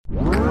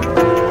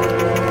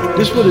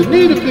This what it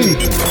need to be.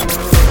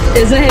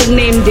 Isn't his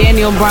name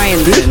Daniel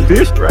Bryan?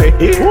 This right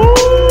here.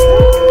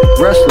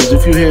 Wrestlers,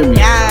 if you hear me,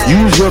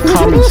 use your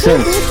common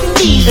sense.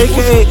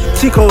 AKA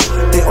Chico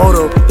de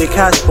Oro de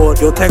Cashport.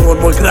 Yo tengo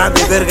muy grande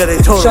verga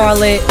de todo.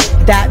 Charlotte,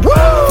 that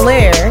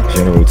Flair.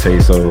 General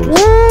Tezos.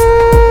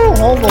 Woo!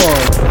 Hold on.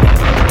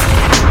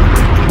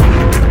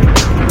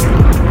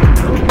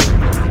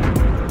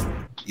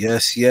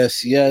 Yes.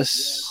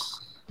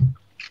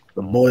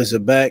 The boys are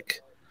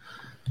back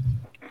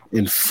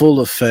in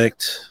full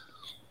effect.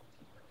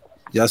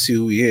 Y'all see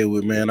who we here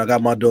with, man. I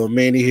got my dog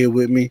Manny here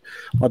with me.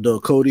 My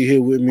dog Cody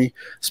here with me.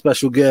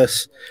 Special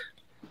guest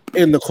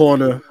in the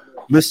corner,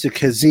 Mr.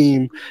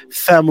 Kazeem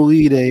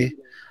Famuyide.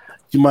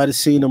 You might have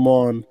seen him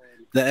on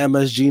the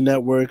MSG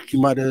network. You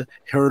might have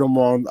heard him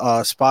on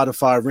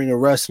Spotify, Ring of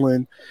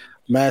Wrestling,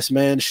 Mass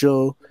Man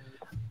Show.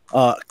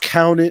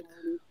 Count It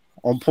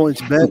on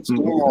Points Bets.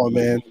 Come on,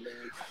 man.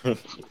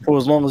 For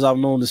as long as I've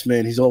known this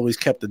man, he's always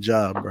kept the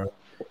job, bro.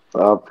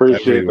 I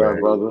appreciate that,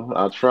 brother.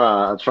 I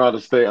try to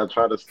stay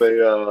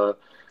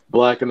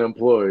black and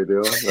employed,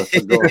 yo. That's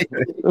the goal.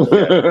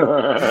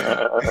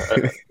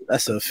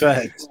 That's a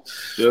fact.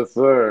 Yes,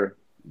 sir.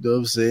 You know what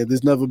I'm saying?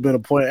 There's never been a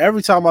point.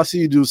 Every time I see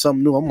you do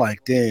something new, I'm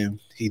like, damn,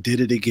 he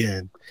did it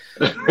again.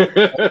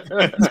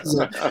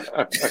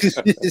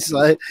 It's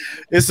like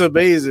it's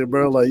amazing,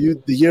 bro. Like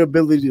your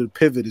ability to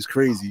pivot is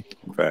crazy.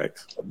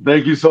 Facts.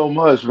 Thank you so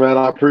much, man.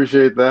 I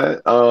appreciate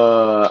that.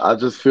 I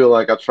just feel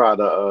like I try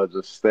to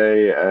just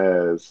stay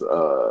as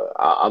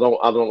I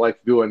don't like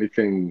to do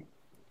anything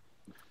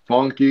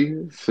funky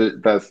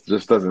that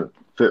just doesn't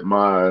fit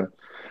my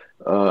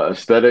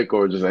aesthetic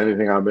or just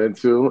anything I'm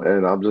into,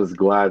 and I'm just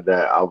glad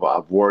that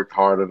I've worked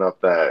hard enough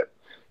that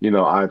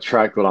I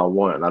attract what I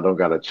want, and I don't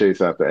gotta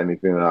chase after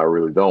anything that I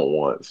really don't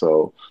want.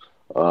 So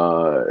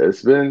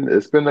it's been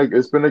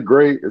a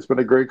great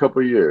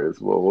couple of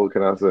years. Well, what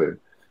can I say?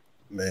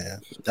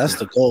 Man, that's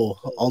the goal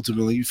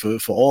ultimately for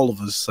all of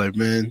us. Like,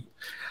 man,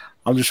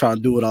 I'm just trying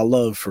to do what I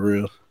love for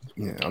real.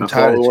 Yeah, I'm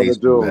tired of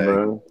chasing the bag.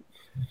 Man.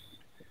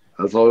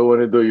 That's all we want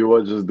to do. You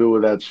want to just do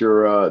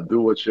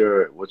what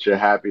you're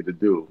happy to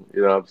do.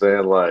 You know what I'm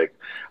saying? Like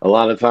a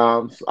lot of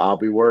times I'll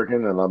be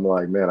working and I'm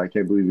like, man, I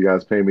can't believe you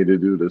guys pay me to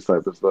do this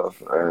type of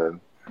stuff. And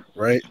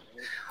right,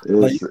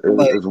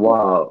 it's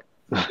wild.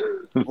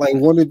 Like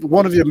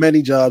one of your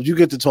many jobs, you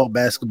get to talk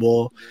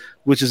basketball,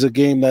 which is a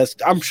game that's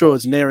I'm sure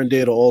it's near and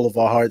dear to all of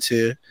our hearts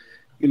here.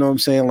 You know what I'm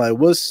saying? Like,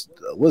 what's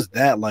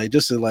that like?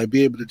 Just to like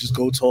be able to just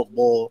go talk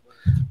ball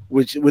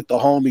with the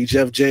homie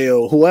Jeff J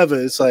or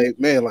whoever. It's like,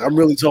 man, like I'm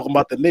really talking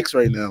about the Knicks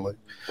right now. Like,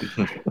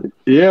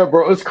 yeah,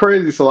 bro, it's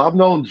crazy. So I've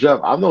known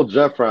Jeff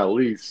for at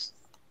least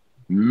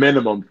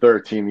minimum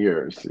 13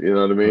 years. You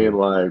know what I mean?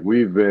 Like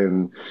we've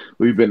been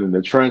in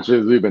the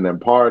trenches, we've been in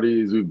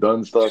parties, we've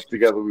done stuff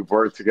together, we've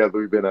worked together,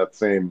 we've been at the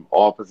same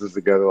offices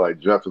together. Like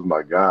Jeff is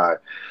my guy.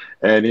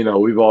 And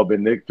we've all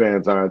been Knicks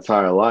fans our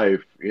entire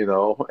life,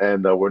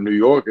 and we're New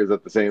Yorkers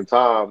at the same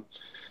time.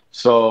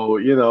 So,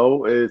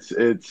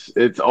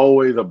 it's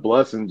always a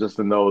blessing just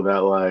to know that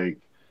like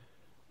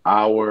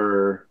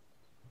our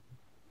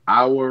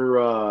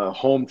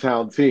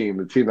hometown team,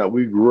 the team that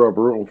we grew up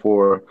rooting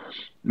for,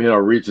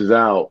 reaches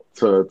out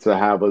to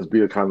have us be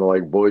a kind of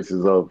like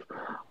voices of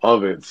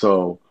it.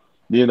 So,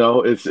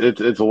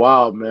 it's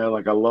wild, man.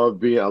 Like I love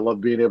being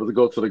able to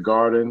go to the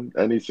Garden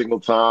any single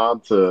time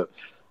to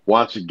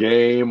watch a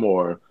game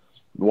or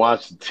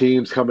watch the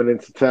teams coming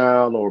into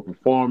town or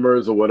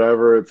performers or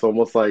whatever. It's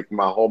almost like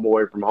my home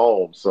away from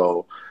home.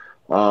 So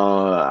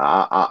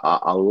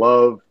I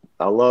love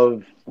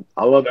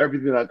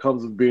everything that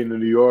comes with being a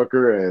New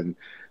Yorker, and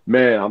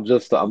man, I'm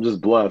just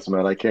blessed,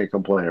 man. I can't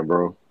complain,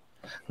 bro.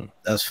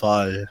 That's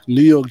fire.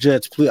 New York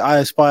Jets, please. I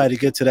aspire to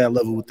get to that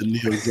level with the New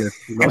York Jets.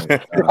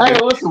 Hey,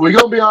 listen, we're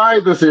gonna be all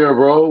right this year,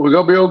 bro. We're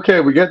gonna be okay.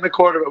 We're getting the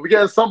quarterback. We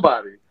getting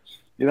somebody.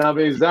 You know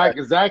what I mean? Zach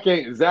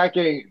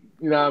ain't.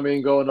 You know what I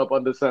mean? Going up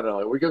under center.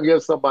 Like, we're going to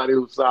get somebody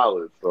who's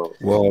solid. So,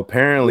 well,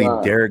 apparently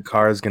Derek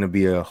Carr is going to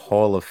be a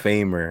Hall of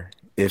Famer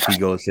if he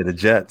goes to the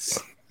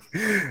Jets.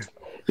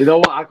 You know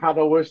what? I kind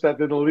of wish that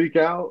didn't leak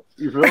out.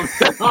 You feel me?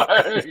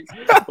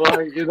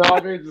 like, you know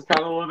what I mean? Just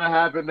kind of let it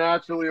happen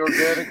naturally,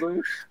 organically.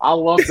 I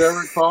love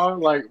Derek Carr.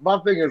 Like, my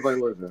thing is, like,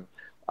 listen,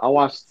 I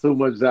watched too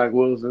much Zach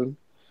Wilson,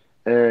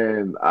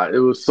 and it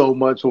was so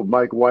much with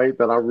Mike White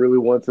that I really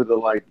wanted to,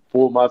 like,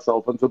 fool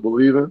myself into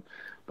believing.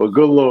 But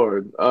good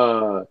Lord.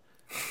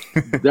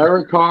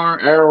 Derek Carr,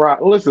 Aaron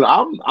Rodgers. Listen,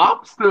 I'm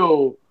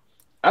still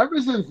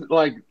ever since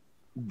like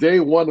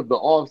day one of the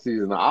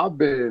offseason, I've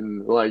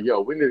been like,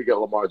 yo, we need to get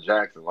Lamar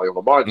Jackson. Like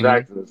Lamar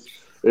Jackson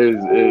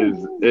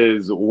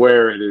is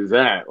where it is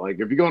at.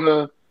 Like if you're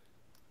gonna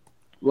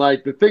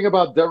like the thing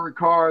about Derek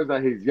Carr is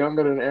that he's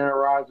younger than Aaron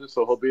Rodgers,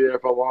 so he'll be there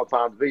for a long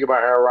time. The thing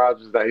about Aaron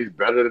Rodgers is that he's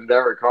better than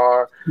Derek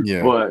Carr,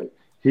 but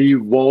he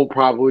won't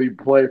probably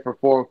play for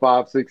 4,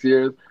 5, 6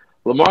 years.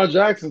 Lamar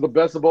Jackson's the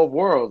best of both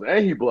worlds,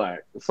 and he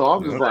black. So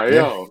I'm just like,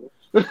 yo,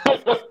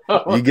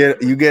 You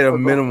get a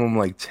minimum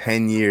like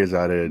 10 years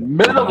out of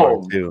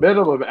Lamar too.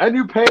 Minimum, and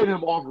you paid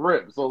him off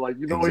rip, so like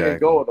he ain't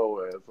going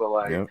nowhere. So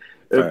like, if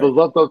it was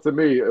left up to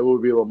me, it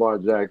would be Lamar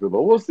Jackson.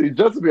 But we'll see.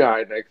 Jets will be all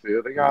right next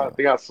year. They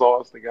got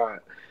Sauce, they got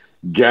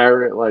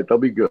Garrett. Like they'll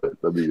be good.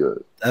 They'll be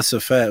good. That's a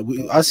fact.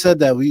 I said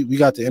that we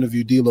got to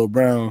interview D'Lo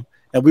Brown.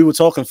 And we were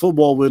talking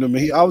football with him,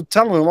 and I was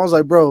telling him, I was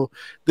like, bro,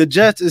 the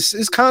Jets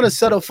is kind of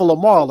set up for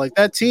Lamar. Like,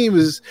 that team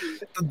is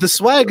 – the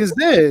swag is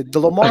there. The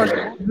Lamar's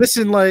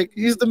missing, like,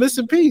 he's the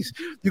missing piece.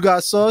 You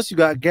got Sauce, you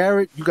got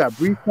Garrett, you got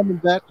Brees coming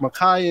back,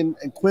 Makai and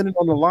Quinnen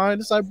on the line.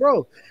 It's like,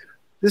 bro,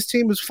 this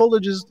team is full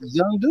of just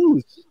young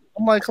dudes.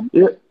 I'm like, come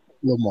on,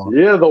 Lamar.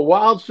 Yeah, the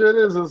wild shit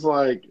is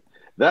like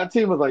that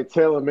team is, like,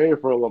 tailor-made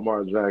for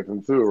Lamar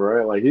Jackson too,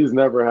 right? Like, he's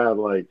never had,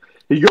 like –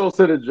 he goes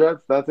to the Jets,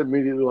 that's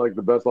immediately like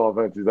the best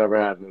offense he's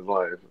ever had in his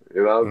life.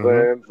 You know what I'm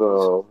saying?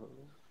 So,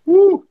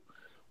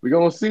 we're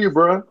going to see,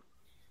 bro.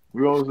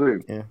 We're going to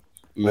see. Yeah.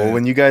 Well,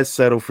 when you guys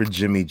settle for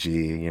Jimmy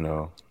G,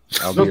 I'll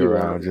be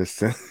around just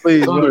to...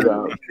 Please, don't do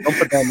that. Don't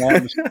put that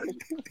in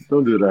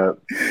Don't do that.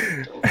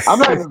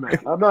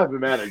 I'm not even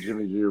mad at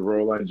Jimmy G,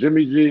 bro. Like,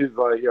 Jimmy G is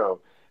like,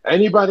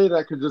 anybody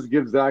that could just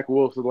give Zach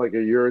Wilson like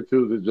a year or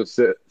two to just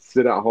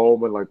sit at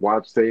home and like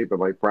watch tape and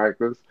like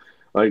practice,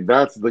 like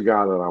that's the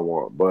guy that I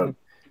want. But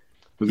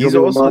he's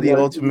also the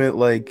ultimate,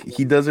 like,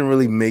 he doesn't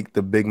really make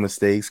the big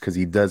mistakes because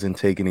he doesn't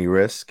take any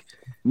risk.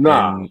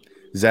 Nah. And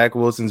Zach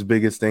Wilson's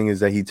biggest thing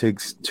is that he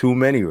takes too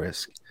many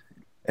risks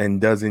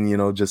and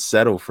doesn't, just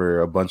settle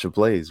for a bunch of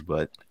plays.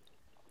 But,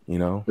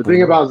 the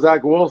thing about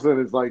Zach Wilson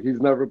is like he's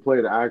never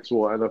played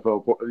actual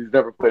NFL. He's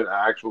never played an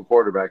actual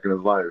quarterback in his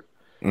life.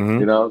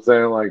 Mm-hmm. You know what I'm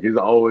saying? Like he's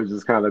always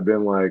just kind of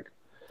been like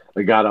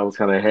a guy that was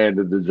kind of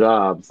handed the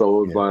job.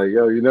 So it's like,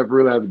 you never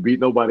really have to beat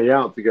nobody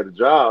out to get a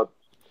job.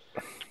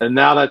 And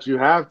now that you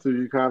have to,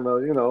 you kind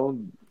of,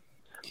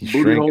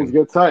 booty holes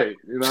get tight.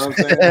 You know what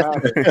I'm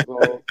saying?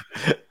 So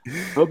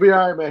he'll be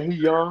all right, man. He's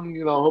young.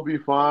 He'll be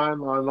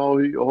fine. I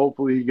know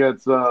hopefully he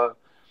gets, at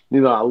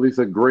least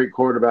a great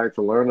quarterback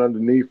to learn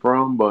underneath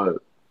from. But,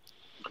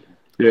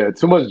 yeah,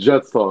 too much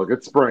Jets talk.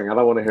 It's spring. I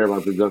don't want to hear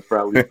about the Jets for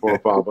at least 4 or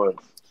 5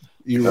 months.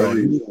 You're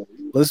right.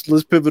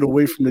 Let's pivot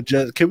away from the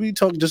Jets. Can we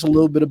talk just a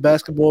little bit of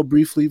basketball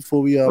briefly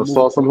before we let's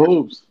saw some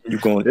hoops. You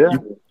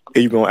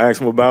gonna ask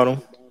him about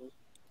him?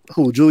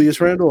 Who, Julius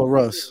Randle or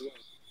Russ?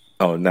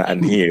 Oh,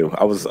 not here.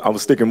 I was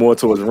sticking more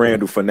towards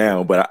Randle for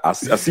now, but I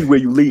see where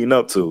you leading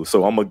up to.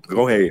 So I'm gonna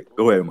go ahead,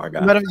 my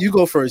guy. You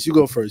go first.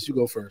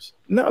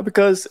 No,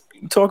 because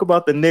you talk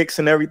about the Knicks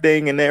and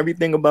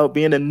everything about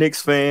being a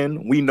Knicks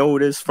fan. We know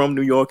this from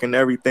New York and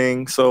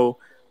everything. So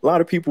a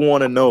lot of people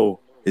want to know: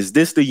 is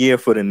this the year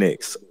for the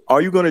Knicks?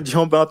 Are you gonna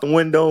jump out the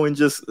window and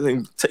just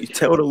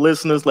tell the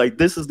listeners like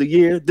this is the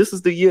year? This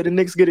is the year the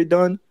Knicks get it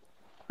done.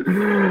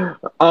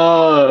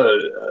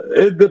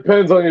 It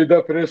depends on your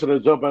definition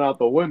of jumping out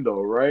the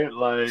window, right?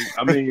 Like,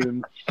 I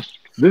mean,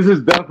 this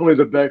is definitely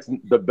the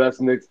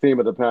best Knicks team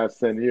of the past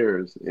 10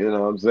 years. You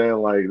know what I'm saying?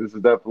 Like, this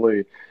is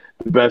definitely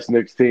the best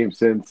Knicks team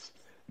since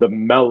the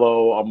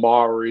Melo,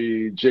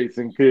 Amari,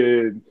 Jason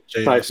Kidd,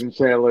 Tyson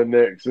Chandler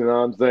Knicks. You know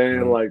what I'm saying?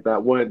 Mm-hmm. Like,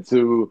 that went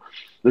to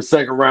the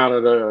second round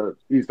of the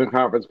Eastern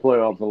Conference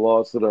playoffs and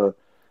lost to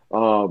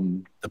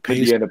the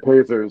Indiana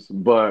Pacers.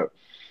 But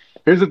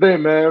here's the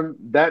thing, man.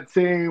 That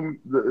team,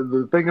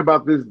 the thing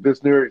about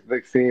this New York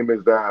Knicks team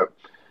is that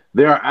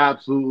they are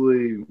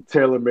absolutely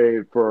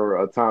tailor-made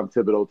for a Tom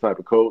Thibodeau type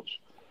of coach.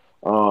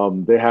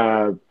 They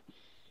have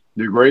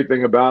the great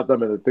thing about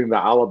them, and the thing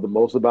that I love the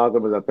most about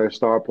them is that their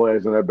star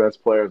players and their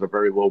best players are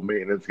very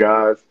low-maintenance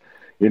guys.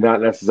 You're not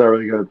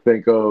necessarily going to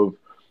think of,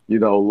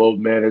 load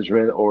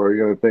management, or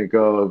you're going to think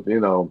of,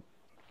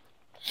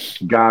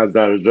 guys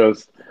that are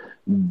just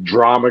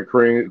drama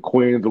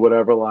queens or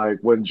whatever. Like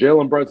when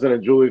Jalen Brunson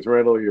and Julius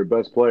Randle are your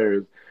best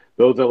players,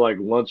 those are like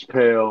lunch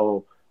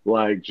pail,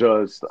 like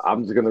just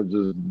I'm just gonna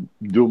just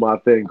do my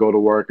thing, go to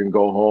work and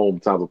go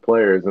home type of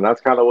players. And that's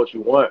kind of what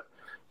you want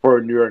for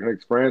a New York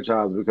Knicks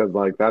franchise, because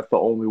like that's the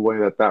only way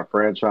that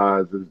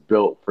franchise is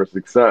built for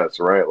success,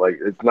 right? Like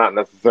it's not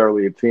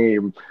necessarily a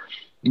team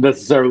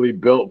necessarily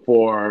built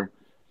for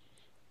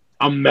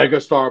a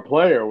megastar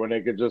player when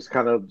they could just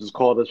kind of just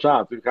call the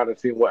shots. We've kind of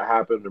seen what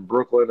happened in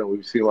Brooklyn, and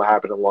we've seen what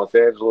happened in Los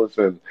Angeles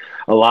and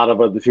a lot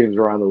of other teams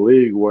around the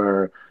league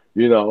where,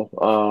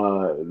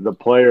 the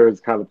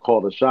players kind of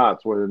call the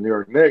shots. Where the New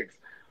York Knicks,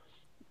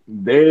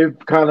 they've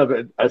kind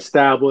of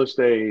established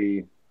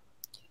a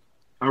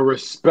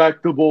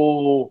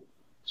respectable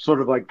sort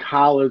of like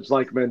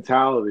college-like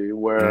mentality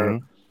where,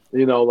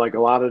 like a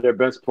lot of their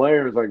best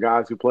players are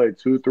guys who played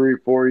 2, 3,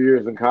 4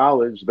 years in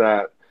college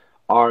that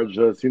are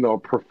just,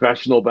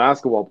 professional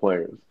basketball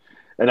players.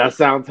 And that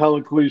sounds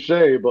hella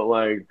cliche, but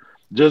like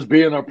just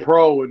being a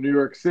pro in New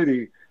York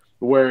City,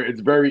 where it's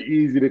very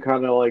easy to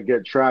kind of like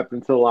get trapped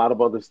into a lot of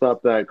other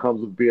stuff that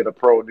comes with being a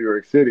pro in New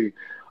York City.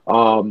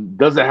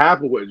 Doesn't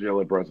happen with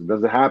Jalen Brunson.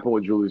 Doesn't happen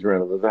with Julius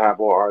Randle. Doesn't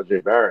happen with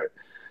RJ Barrett.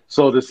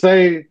 So to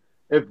say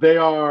if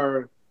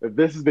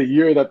this is the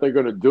year that they're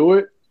going to do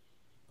it,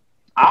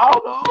 I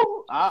don't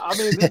know. I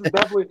mean,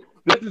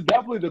 this is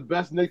definitely the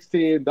best Knicks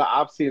team that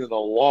I've seen in a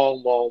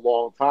long, long,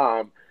 long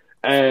time.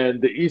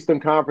 And the Eastern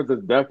Conference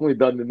has definitely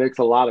done the Knicks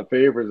a lot of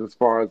favors as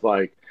far as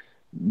like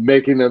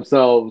making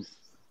themselves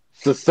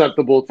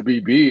susceptible to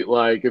be beat.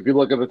 Like if you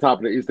look at the top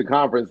of the Eastern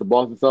Conference, the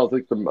Boston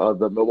Celtics,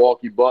 the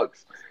Milwaukee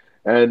Bucks,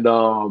 and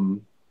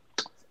God,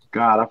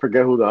 I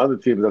forget who the other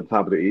team is at the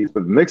top of the East,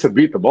 but the Knicks have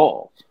beat them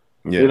all.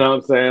 Yeah. You know what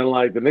I'm saying?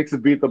 Like the Knicks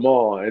have beat them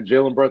all, and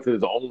Jalen Brunson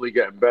is only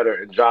getting better,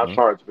 and Josh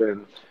Hart's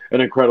been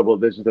an incredible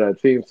addition to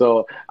that team.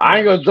 So I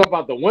ain't gonna jump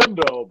out the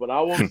window, but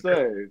I will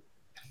say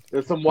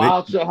if some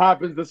wild shit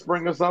happens this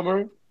spring or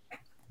summer,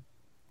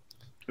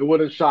 it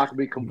wouldn't shock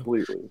me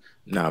completely.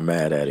 Not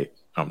mad at it.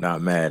 I'm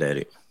not mad at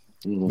it.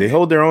 They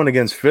hold their own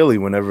against Philly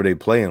whenever they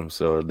play them.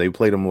 So they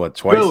played them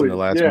twice Philly, in the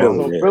last yeah,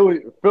 month. so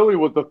Philly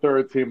was the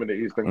third team in the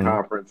Eastern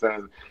Conference,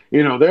 and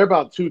they're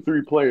about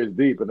 2-3 players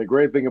deep. And the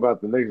great thing about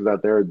the Knicks is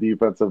that they're a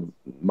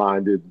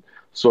defensive-minded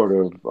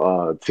sort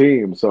of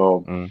team.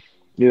 So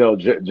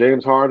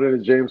James Harden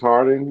is James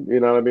Harden. You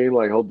know what I mean?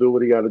 Like he'll do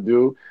what he got to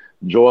do.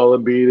 Joel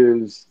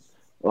Embiid is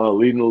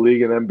leading the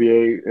league in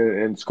NBA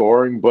in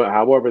scoring, but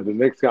however, the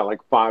Knicks got like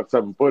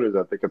 5-7 footers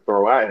that they could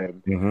throw at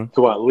him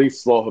to at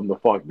least slow him the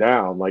fuck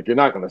down. Like you're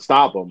not going to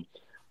stop him,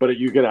 but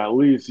you can at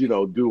least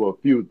do a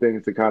few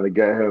things to kind of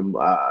get him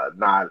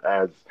not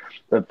as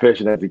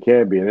efficient as he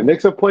can be. And the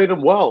Knicks have played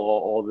him well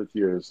all this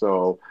year,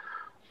 so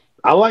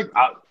my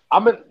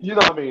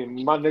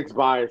Knicks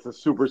bias is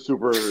super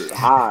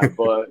high,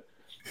 but.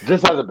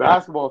 Just as a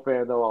basketball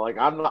fan, though,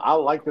 I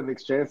like the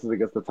Knicks' chances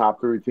against the top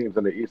 3 teams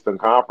in the Eastern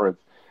Conference,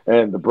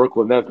 and the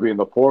Brooklyn Nets being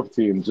the 4th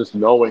team. Just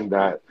knowing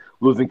that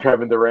losing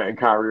Kevin Durant and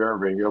Kyrie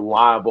Irving, you're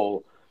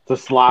liable to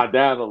slide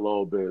down a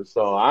little bit.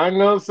 So I ain't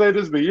gonna say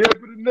this is the year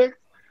for the Knicks,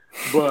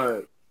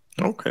 but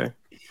okay,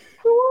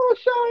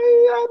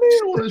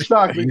 it wouldn't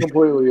shock me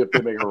completely if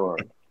they make a run.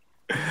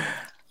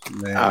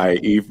 Man. All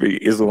right, Evie,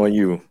 it's on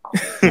you.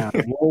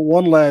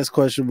 One last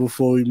question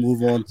before we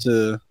move on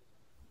to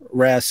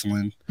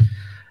wrestling.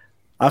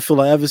 I feel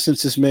like ever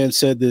since this man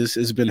said this,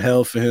 it's been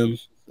hell for him.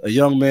 A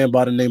young man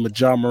by the name of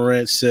John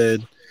Morant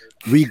said,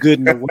 "We good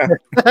in the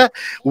West."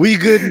 We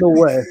good in the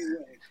West.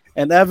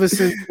 And ever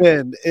since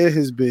then, it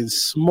has been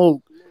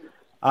smoke.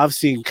 I've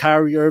seen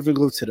Kyrie Irving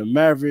go to the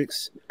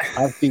Mavericks.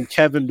 I've seen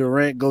Kevin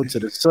Durant go to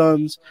the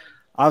Suns.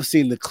 I've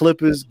seen the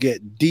Clippers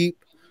get deep.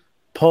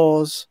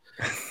 Pause.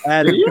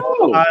 Adding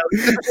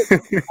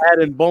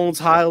Bones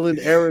Highland,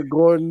 Eric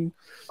Gordon.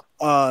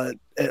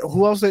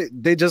 Who else?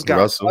 They just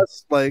got us.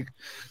 Like,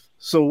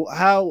 so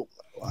how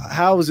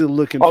is it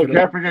looking? Oh,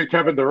 can't forget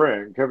Kevin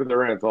Durant. Kevin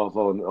Durant's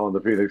also on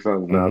the Phoenix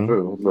Suns now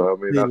too. So I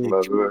mean,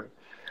 that's what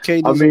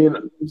I mean.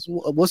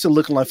 What's it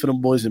looking like for them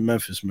boys in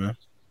Memphis, man?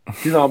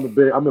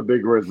 I'm a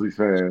big Grizzlies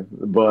fan,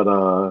 but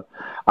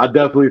I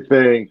definitely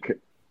think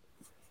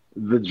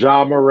the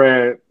John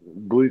Morant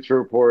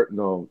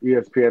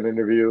ESPN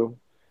interview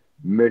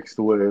mixed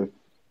with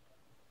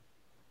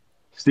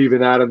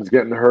Steven Adams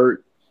getting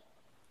hurt,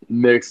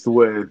 mixed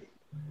with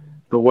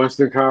the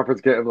Western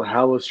Conference getting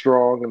hella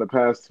strong in the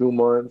past 2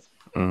 months.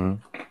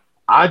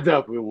 I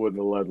definitely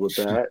wouldn't have led with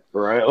that,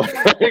 right?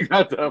 Like,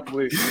 I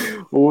definitely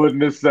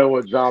wouldn't have said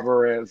what John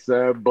Morant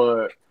said,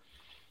 but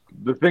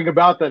the thing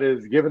about that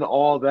is, given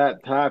all that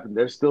happened,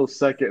 they're still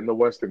second in the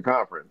Western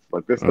Conference.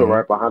 Like, they're still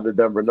right behind the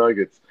Denver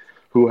Nuggets,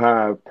 who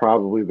have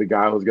probably the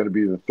guy who's going to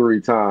be the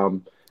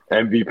 3-time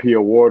MVP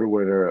award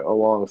winner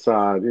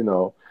alongside,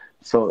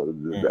 so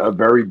a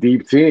very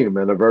deep team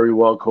and a very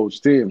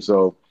well-coached team.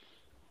 So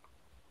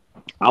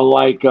I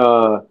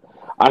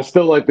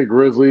still like the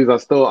Grizzlies.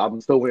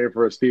 I'm still waiting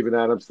for Steven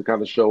Adams to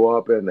kind of show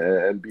up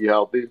and be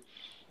healthy.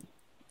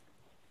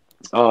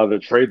 The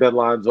trade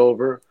deadline's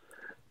over.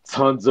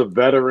 Tons of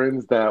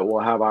veterans that will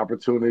have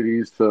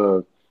opportunities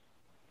to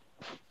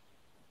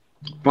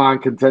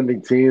find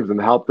contending teams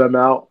and help them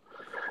out.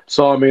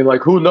 So I mean,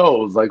 like, who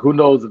knows? Like, who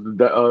knows if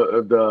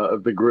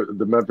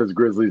the Memphis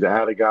Grizzlies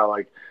had a guy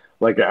like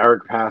an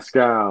Eric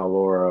Pascal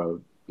or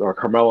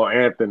Carmelo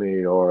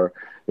Anthony or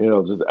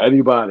just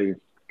anybody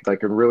that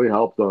can really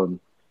help them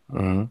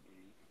and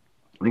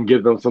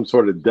give them some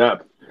sort of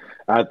depth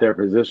at their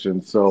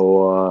position.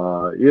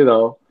 So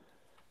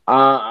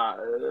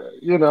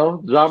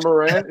John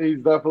Morant, he's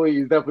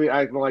definitely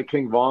acting like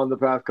King Von the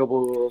past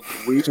couple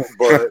of weeks,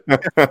 but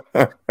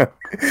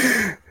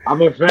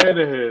I'm a fan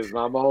of his. And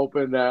I'm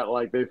hoping that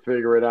they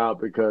figure it out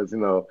because as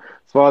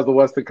far as the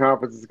Western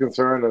Conference is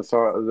concerned, as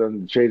far as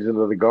the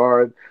changing of the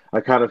guard,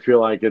 I kind of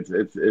feel like it's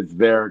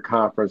their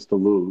conference to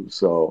lose.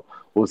 So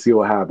we'll see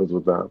what happens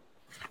with them.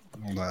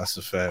 Oh, that's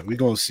a fact. We're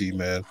gonna see,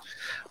 man.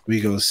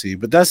 We're gonna see.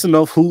 But that's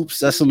enough hoops.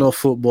 That's enough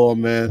football,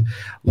 man.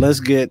 Let's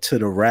get to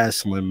the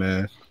wrestling,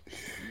 man.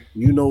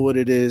 You know what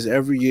it is.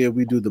 Every year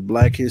we do the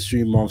Black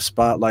History Month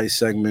Spotlight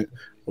segment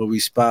where we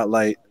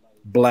spotlight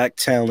black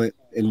talent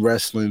in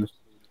wrestling,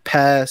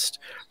 past,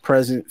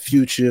 present,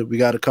 future. We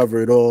got to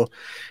cover it all.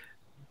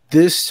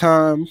 This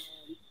time,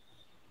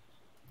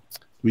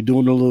 we're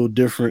doing a little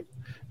different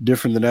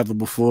than ever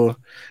before.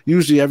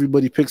 Usually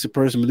everybody picks a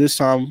person, but this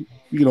time,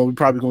 we're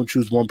probably going to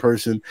choose one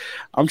person.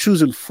 I'm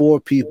choosing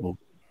 4 people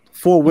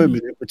 4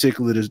 women in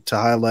particular to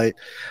highlight.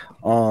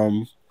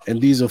 And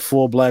these are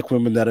 4 black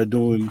women that are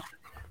doing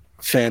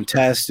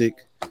fantastic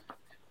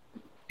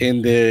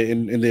in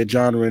their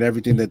genre and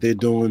everything that they're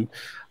doing.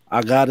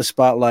 I gotta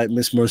spotlight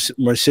Miss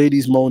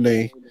Mercedes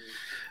Moné.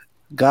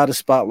 Gotta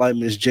spotlight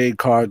Miss Jade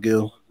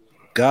Cargill.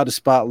 Gotta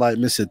spotlight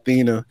Miss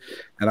Athena,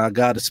 and I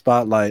gotta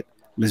spotlight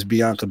Miss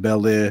Bianca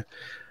Belair.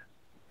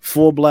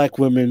 4 black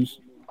women,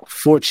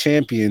 4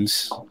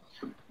 champions.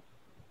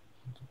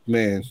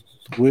 Man,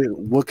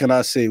 what can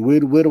I say? Where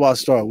do I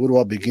start? Where do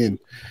I begin?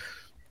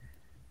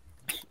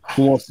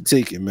 Who wants to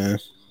take it, man?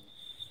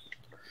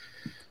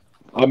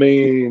 I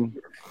mean,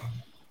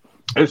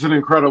 it's an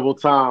incredible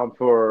time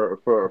for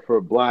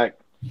black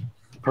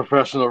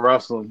professional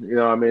wrestling. You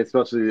know what I mean?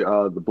 Especially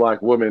the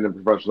black women in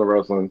professional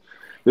wrestling.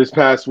 This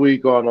past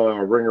week on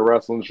a Ring of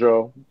Wrestling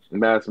show,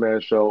 Mass Man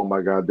show, oh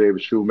my God,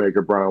 David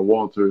Shoemaker, Brian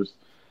Walters,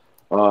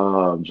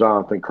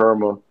 Jonathan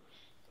Kerma.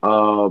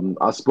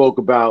 I spoke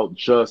about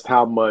just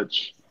how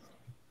much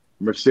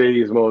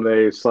Mercedes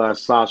Moné /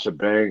 Sasha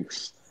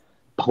Banks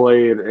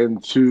played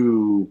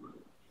into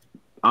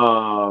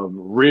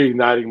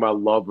reigniting my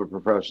love of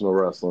professional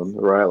wrestling,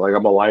 right? Like,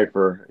 I'm a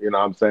lifer, you know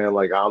what I'm saying?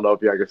 Like, I don't know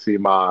if y'all can see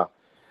my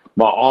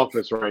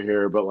office right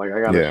here, but like,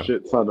 I got a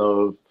shit ton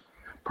of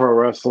pro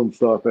wrestling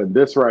stuff. And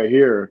this right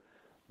here,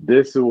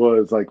 this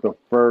was like the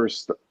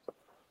first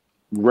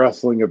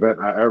wrestling event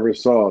I ever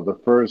saw, the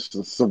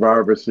first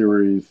Survivor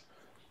Series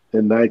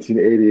in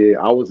 1988.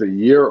 I was a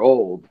year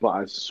old, but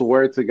I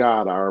swear to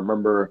God, I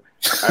remember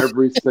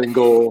every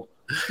single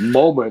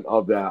moment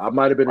of that. I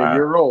might have been a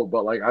year old,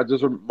 but like,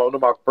 one of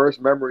my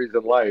first memories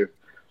in life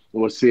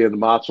was seeing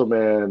Macho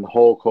Man,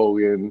 Hulk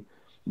Hogan,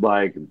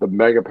 like the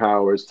Mega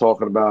Powers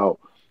talking about,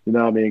 you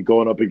know what I mean,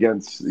 going up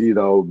against, you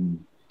know,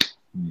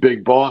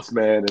 Big Boss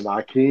Man and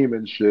Akeem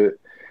and shit,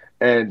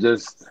 and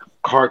just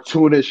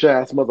cartoonish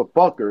ass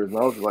motherfuckers. And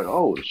I was like,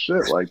 oh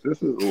shit, like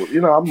this is,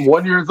 you know, I'm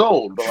 1 year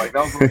old, but like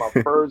that was one of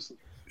my first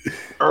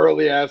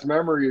early ass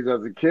memories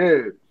as a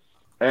kid.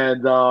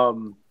 And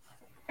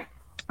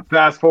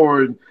fast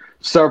forward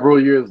several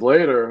years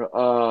later,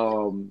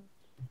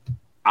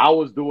 I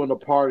was doing a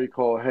party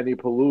called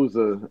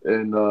Hennypalooza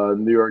in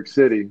New York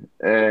City,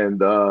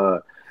 and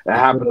it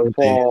happened to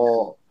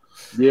fall.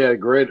 Yeah,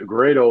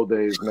 great old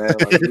days, man.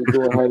 Like, we were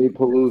doing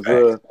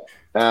Hennypalooza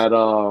at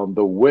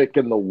the Wick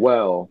and the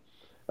Well.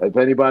 If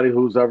anybody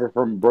who's ever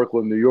from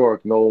Brooklyn, New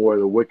York, know where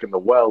the Wick and the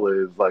Well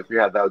is, like, we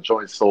had that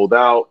joint sold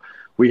out.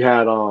 We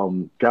had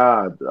Run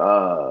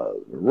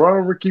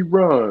Ricky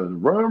Run,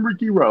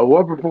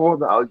 whoever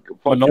performed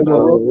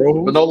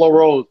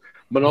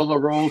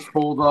Manola Rose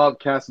pulled up,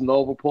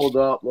 Casanova pulled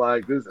up.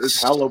 Like, this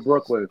is hella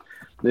Brooklyn,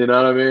 you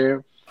know what I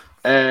mean?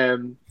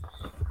 And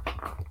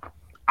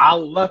I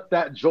left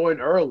that joint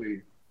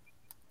early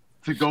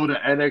to go to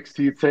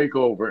NXT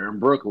TakeOver in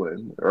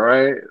Brooklyn,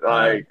 right?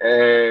 Like,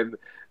 and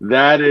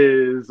that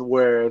is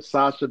where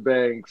Sasha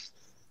Banks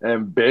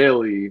and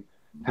Bayley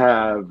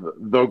have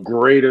the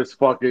greatest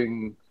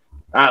fucking,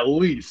 at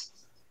least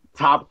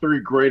top 3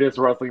 greatest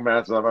wrestling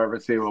matches I've ever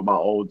seen with my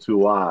own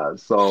 2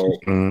 eyes. So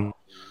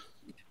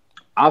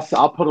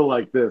I'll put it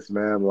like this,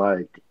 man.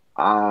 Like,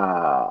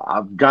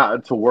 I've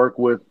gotten to work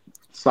with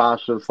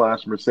Sasha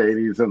 /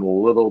 Mercedes in a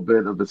little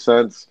bit of a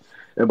sense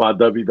in my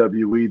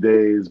WWE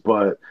days,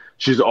 but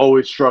she's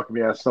always struck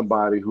me as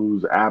somebody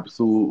who's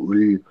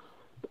absolutely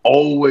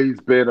always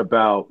been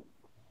about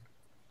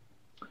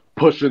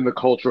pushing the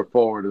culture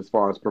forward as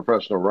far as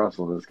professional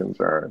wrestling is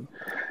concerned.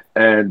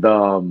 And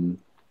the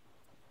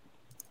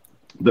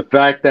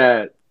fact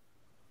that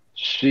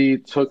she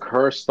took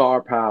her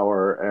star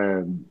power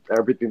and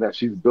everything that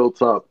she's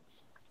built up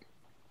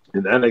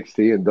in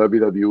NXT and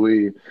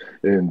WWE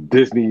and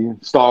Disney,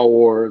 Star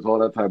Wars, all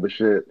that type of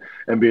shit,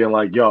 and being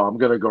like, yo, I'm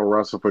going to go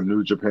wrestle for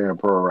New Japan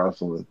Pro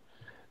Wrestling.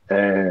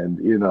 And,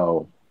 you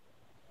know,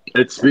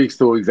 it speaks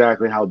to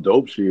exactly how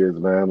dope she is,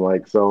 man.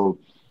 Like, so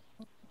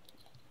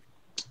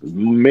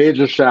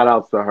major shout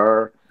outs to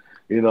her,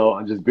 you know,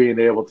 and just being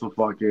able to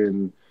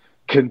fucking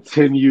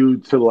continue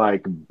to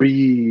like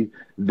be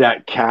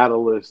that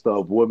catalyst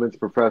of women's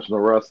professional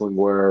wrestling,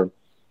 where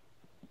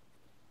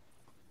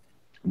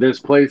there's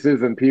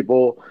places and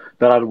people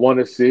that I'd want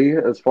to see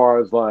as far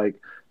as like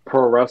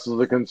pro wrestlers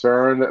are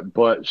concerned,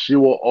 but she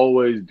will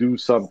always do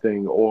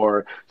something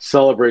or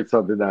celebrate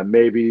something that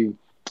maybe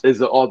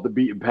isn't off the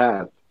beaten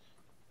path.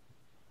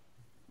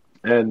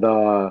 And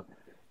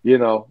you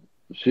know,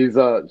 she's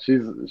one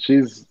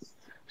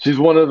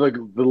of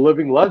the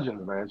living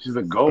legends, man. She's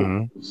a GOAT.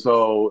 Mm-hmm.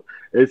 So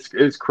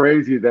it's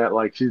crazy that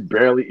like she's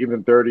barely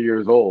even 30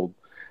 years old,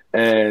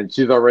 and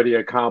she's already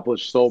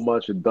accomplished so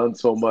much and done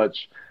so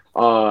much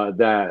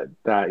that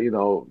you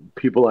know,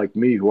 people like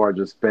me who are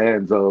just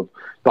fans of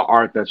the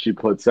art that she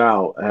puts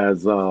out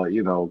has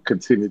you know,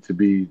 continued to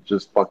be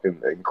just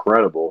fucking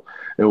incredible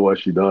in what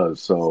she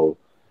does. So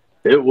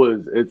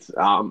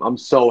I'm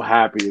so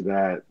happy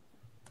that,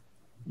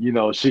 you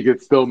know, she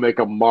could still make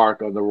a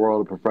mark on the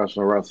world of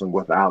professional wrestling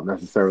without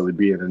necessarily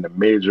being in a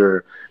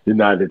major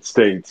United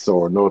States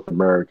or North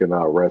American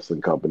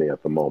wrestling company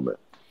at the moment.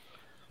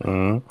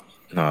 No,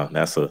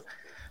 that's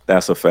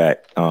That's a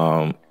fact.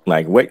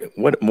 Like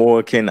what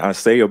more can I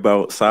say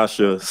about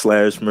Sasha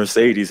 /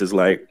 Mercedes? Is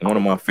like one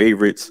of my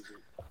favorites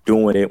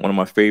doing it. One of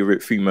my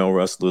favorite female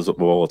wrestlers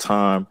of all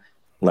time.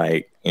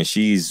 Like, and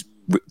she's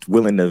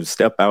willing to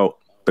step out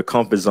the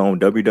comfort zone,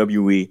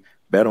 WWE,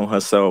 bet on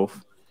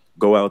herself,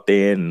 go out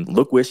there and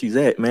look where she's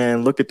at,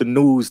 man. Look at the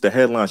news, the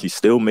headlines. She's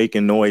still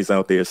making noise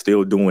out there,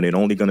 still doing it.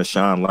 Only gonna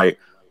shine light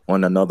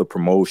on another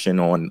promotion,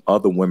 on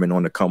other women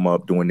on the come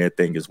up doing their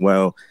thing as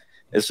well.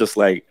 It's just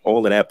like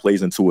all of that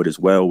plays into it as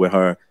well with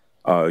her.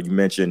 You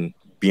mentioned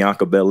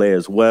Bianca Belair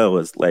as well.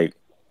 It's like,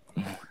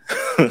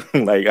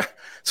 like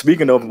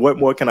speaking of what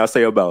more can I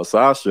say about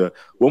Sasha?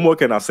 What more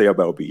can I say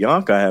about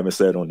Bianca? I haven't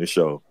said on the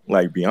show.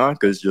 Like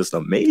Bianca is just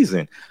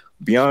amazing.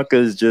 Bianca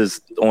is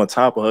just on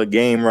top of her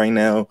game right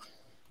now,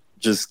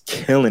 just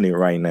killing it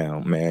right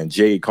now, man.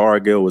 Jade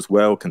Cargill as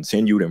well,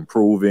 continued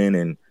improving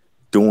and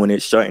doing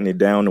it, shutting it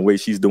down the way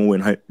she's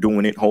doing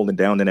it, holding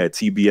down in that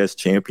TBS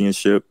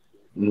championship.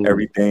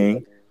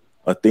 Everything.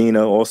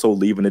 Athena also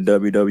leaving the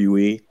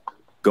WWE,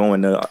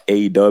 going to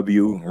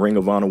AEW, Ring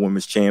of Honor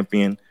Women's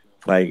Champion.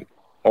 Like,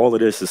 all of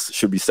this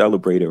should be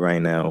celebrated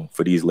right now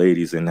for these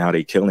ladies and how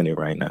they killing it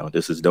right now.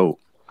 This is dope.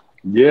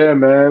 Yeah,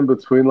 man.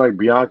 Between like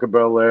Bianca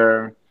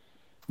Belair,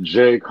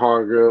 Jade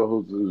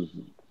Cargill, who's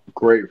a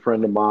great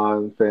friend of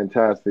mine,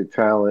 fantastic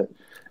talent.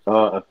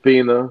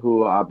 Athena,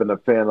 who I've been a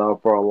fan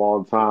of for a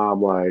long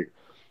time. Like,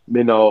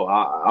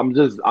 I'm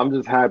just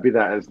happy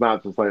that it's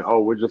not just like,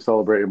 oh, we're just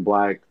celebrating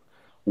black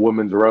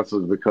women's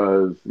wrestlers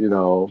because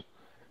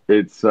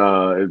it's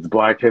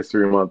Black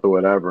History Month or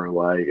whatever.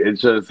 Like, it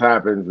just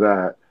happens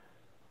that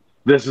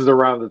this is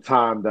around the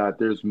time that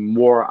there's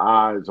more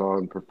eyes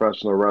on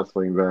professional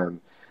wrestling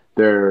than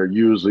there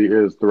usually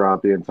is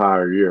throughout the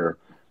entire year.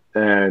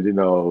 And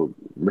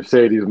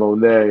Mercedes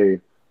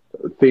Moné,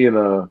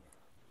 Athena,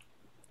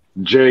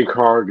 Jade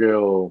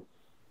Cargill,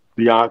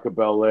 Bianca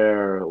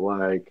Belair,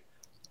 like,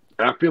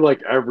 I feel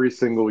like every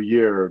single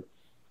year,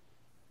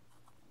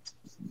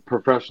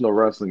 professional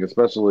wrestling,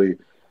 especially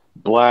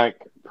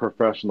black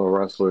professional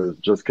wrestlers,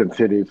 just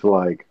continue to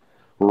like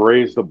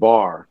raise the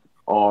bar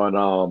on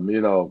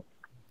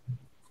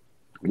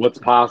what's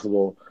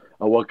possible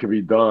and what can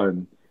be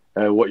done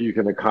and what you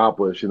can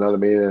accomplish. You know what I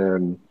mean?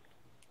 And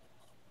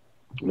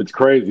it's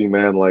crazy,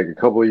 man. Like a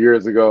couple of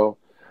years ago,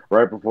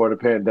 right before the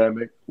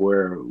pandemic,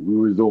 where we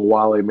was doing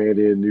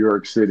WaleMania in New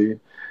York City,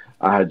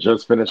 I had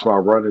just finished my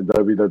run in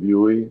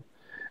WWE,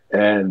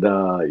 and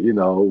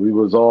we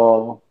was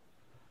all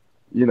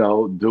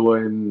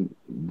doing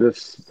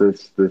this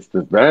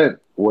event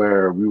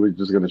where we were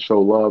just going to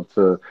show love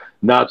to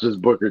not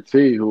just Booker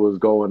T, who was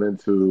going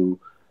into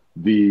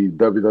the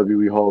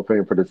WWE Hall of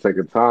Fame for the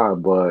second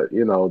time, but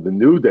the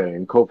New Day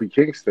and Kofi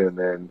Kingston,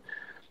 and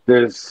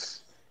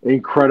this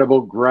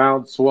incredible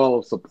groundswell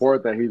of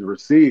support that he's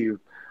received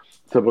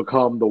to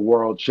become the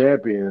world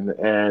champion.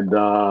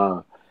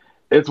 And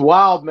it's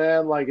wild,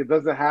 man. Like, it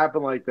doesn't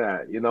happen like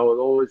that. It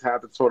always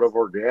happens sort of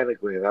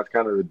organically, and that's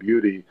kind of the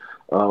beauty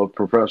of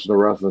professional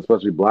wrestling,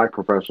 especially black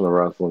professional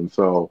wrestling.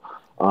 So,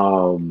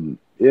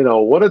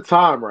 what a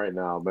time right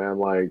now, man.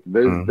 Like,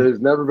 there's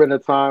never been a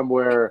time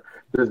where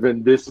there's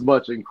been this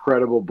much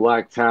incredible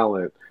black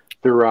talent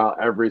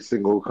throughout every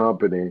single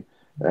company.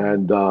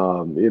 And,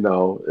 we're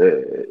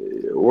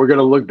going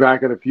to look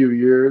back in a few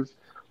years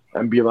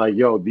and be like,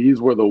 yo,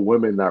 these were the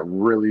women that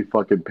really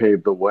fucking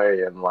paved the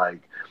way and, like,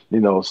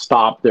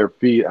 stopped their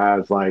feet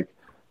as, like,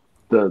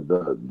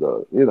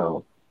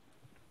 the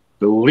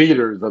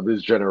leaders of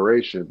this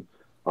generation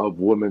of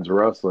women's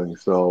wrestling.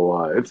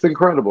 So it's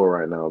incredible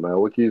right now, man.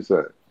 What can you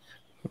say?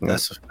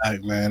 That's a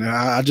fact, man. And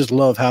I just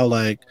love how,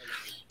 like,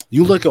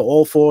 you look at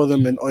all four of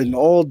them in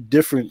all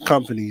different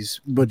companies,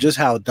 but just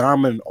how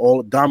dominant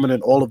all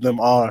of them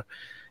are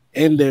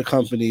in their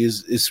company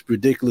is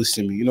ridiculous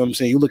to me. You know what I'm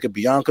saying? You look at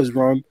Bianca's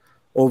run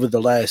over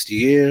the last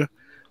year,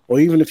 or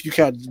even if you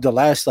count the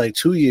last like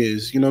 2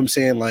 years, you know what I'm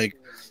saying? Like,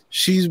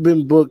 she's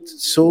been booked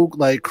so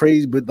like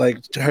crazy, but like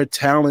her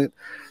talent,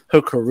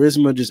 her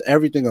charisma, just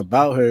everything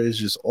about her is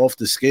just off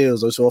the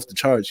scales, it's off the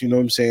charts. You know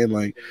what I'm saying?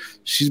 Like,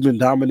 she's been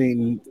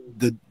dominating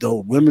the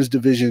women's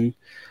division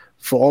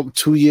for all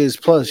 2 years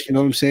plus, you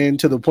know what I'm saying?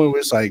 To the point where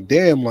it's like,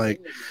 damn,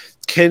 like,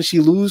 can she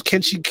lose?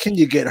 Can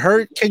you get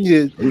hurt?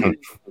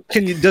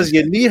 Does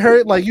your knee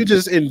hurt? Like, you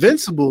just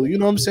invincible, you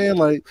know what I'm saying?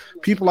 Like,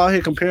 people out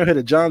here comparing her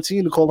to John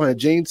Cena, calling her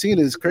Jane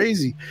Cena is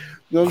crazy.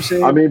 You know what I'm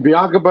saying? I mean,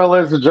 Bianca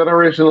Belair is a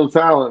generational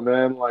talent,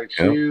 man. Like,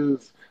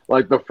 she's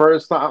like the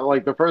first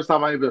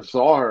time I even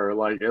saw her,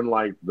 like, in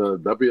like the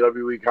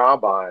WWE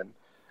Combine,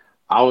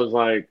 I was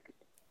like,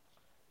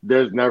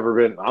 there's never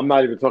been, I'm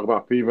not even talking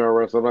about female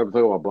wrestling, I'm not even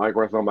talking about black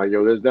wrestling. I'm like,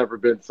 yo, there's never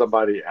been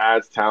somebody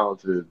as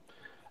talented,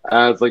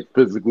 as like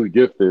physically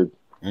gifted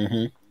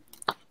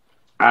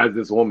as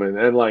this woman.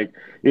 And like,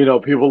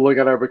 people look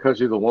at her because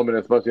she's a woman,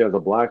 especially as a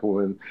black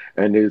woman,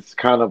 and it's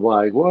kind of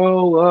like,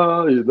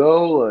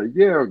 well,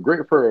 yeah,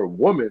 great for a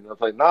woman. I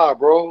was like, nah,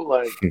 bro,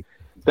 like,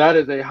 that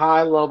is a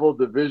high level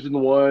Division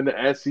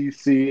I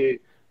SEC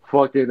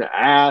fucking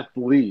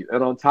athlete.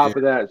 And on top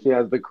of that, she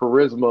has the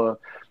charisma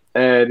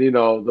and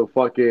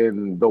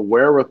the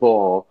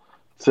wherewithal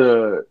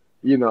to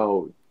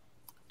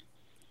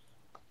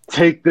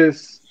take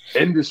this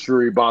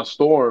industry by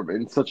storm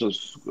in such a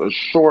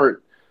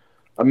short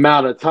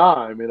amount of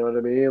time. You know what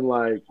I mean?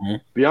 Like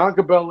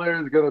Bianca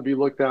Belair is going to be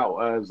looked at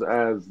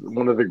as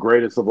one of the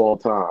greatest of all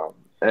time,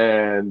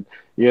 and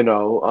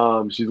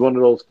she's one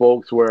of those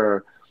folks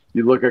where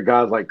you look at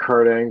guys like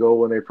Kurt Angle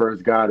when they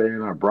first got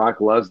in, or Brock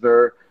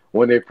Lesnar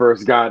when they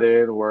first got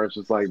in, where it's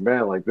just like,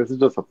 man, like this is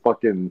just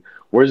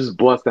we're just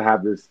blessed to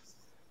have this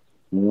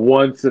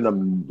once in a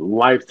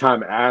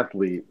lifetime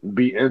athlete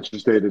be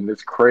interested in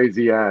this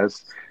crazy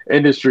ass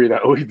industry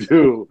that we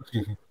do.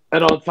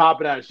 And on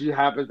top of that, she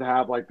happens to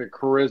have like the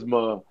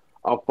charisma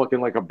of fucking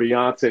like a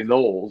Beyonce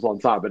Knowles on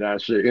top of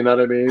that shit. You know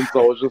what I mean?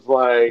 So it's just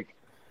like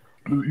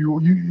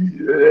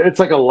it's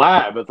like a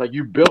lab. It's like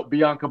you built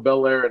Bianca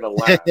Belair in a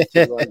lab.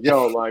 It's like,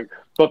 yo, like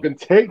fucking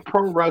take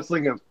pro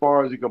wrestling as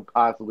far as you can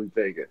possibly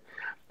take it.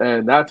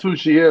 And that's who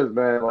she is,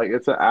 man. Like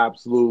it's an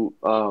absolute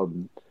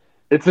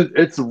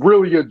it's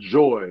really a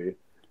joy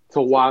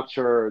to watch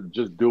her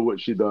just do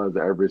what she does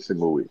every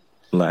single week.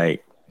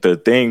 Like the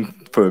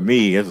thing for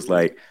me is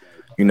like,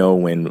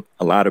 when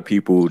a lot of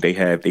people they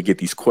get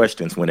these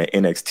questions when an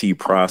NXT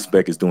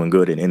prospect is doing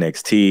good in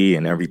NXT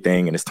and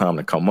everything, and it's time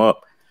to come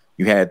up,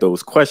 you had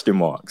those question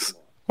marks.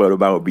 But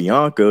about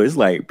Bianca, it's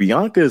like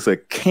Bianca is a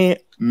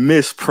can't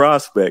miss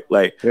prospect.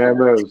 Like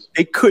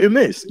they couldn't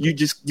miss.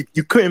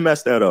 You couldn't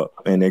mess that up.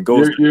 And it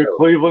goes. You're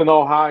Cleveland,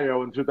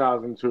 Ohio in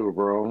 2002,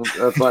 bro.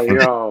 That's like,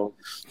 yo,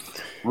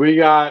 we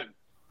got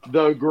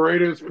the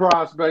greatest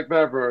prospect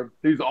ever.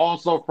 He's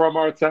also from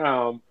our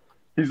town.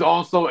 He's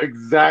also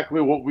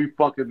exactly what we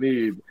fucking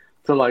need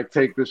to like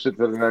take this shit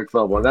to the next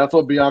level. And that's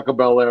what Bianca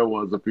Belair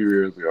was a few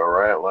years ago,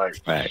 right?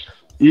 Like,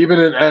 even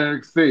in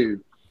NXT,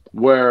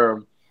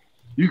 where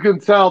you can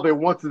tell they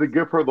wanted to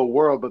give her the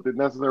world, but they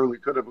necessarily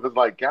couldn't because,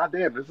 like,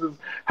 goddamn, this is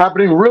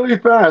happening really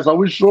fast. Are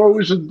we sure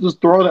we should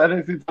just throw the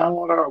NXT title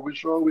on her? Are we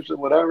sure we should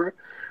whatever?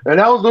 And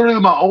that was literally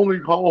my only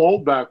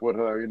holdback with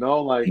her,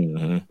 Like,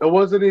 it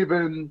wasn't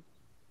even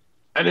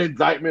an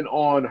indictment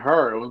on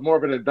her. It was more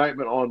of an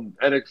indictment on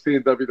NXT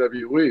and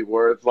WWE,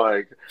 where it's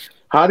like,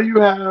 how do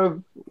you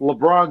have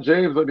LeBron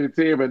James on your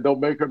team and don't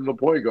make him the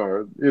point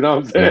guard? You know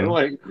what I'm saying?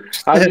 Like,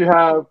 how do you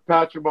have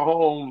Patrick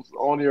Mahomes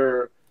on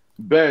your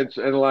bench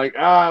and like,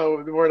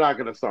 we're not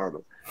going to start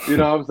him? You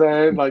know what I'm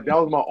saying? Like, that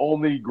was my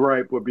only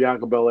gripe with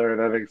Bianca Belair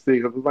and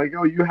NXT. It was like,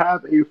 yo, you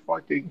have a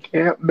fucking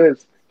can't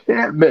miss.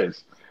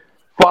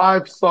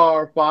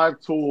 5-star,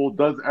 5-tool,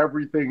 does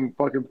everything,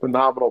 fucking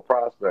phenomenal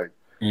prospect.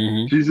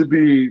 She should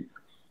be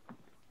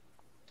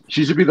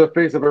the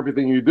face of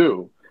everything you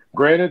do.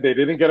 Granted, they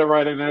didn't get it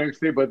right in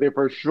NXT, but they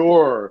for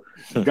sure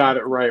got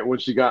it right when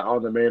she got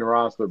on the main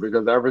roster,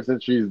 because ever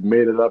since she's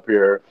made it up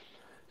here,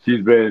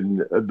 she's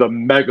been the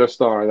mega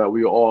star that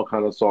we all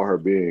kind of saw her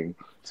being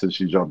since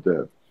she jumped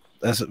in.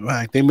 That's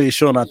right. They made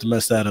sure not to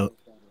mess that up.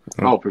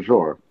 Oh, for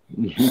sure.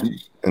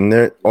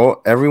 And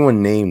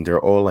everyone named, they're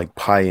all like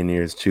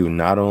pioneers too.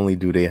 Not only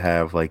do they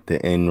have like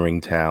the in-ring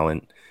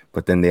talent,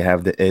 but then they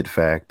have the it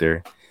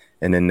factor.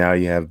 And then now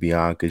you have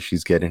Bianca.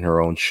 She's getting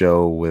her own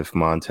show with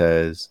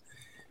Montez,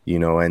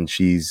 and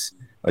she's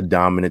a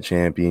dominant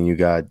champion. You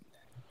got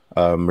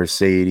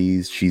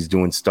Mercedes. She's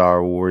doing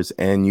Star Wars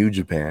and New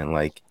Japan.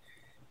 Like,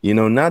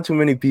 not too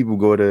many people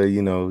go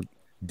to,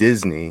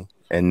 Disney.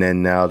 And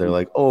then now they're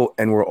like, oh,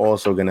 and we're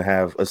also going to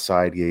have a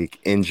side gig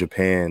in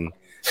Japan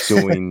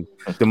doing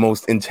the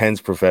most intense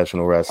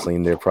professional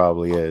wrestling there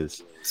probably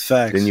is.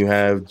 Facts. Then you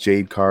have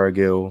Jade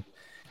Cargill.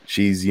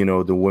 She's,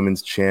 the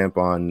women's champ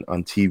on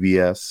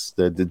TBS,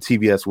 the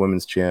TBS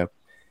women's champ.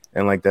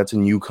 And like, that's a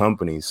new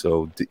company.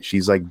 So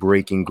she's like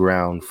breaking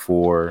ground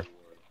for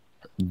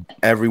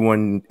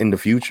everyone in the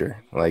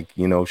future. Like,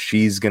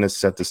 she's going to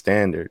set the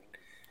standard.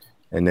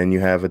 And then you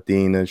have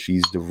Athena.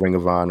 She's the Ring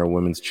of Honor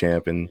women's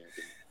champ. And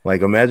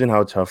like, imagine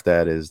how tough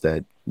that is,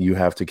 that you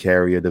have to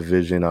carry a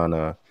division on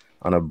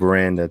a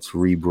brand that's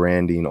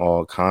rebranding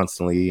all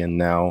constantly. And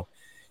now,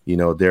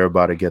 they're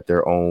about to get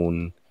their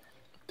own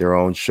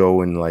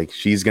show, and like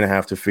she's gonna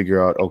have to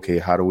figure out, okay,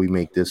 how do we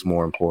make this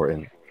more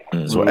important?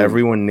 So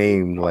everyone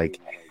named, like,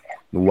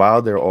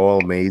 while they're all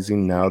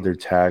amazing, now they're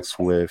taxed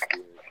with,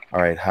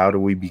 all right, how do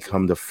we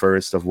become the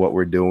first of what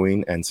we're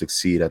doing and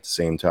succeed at the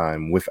same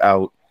time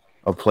without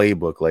a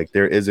playbook? Like,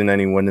 there isn't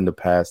anyone in the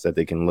past that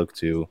they can look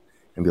to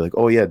and be like,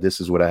 oh yeah, this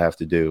is what I have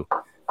to do.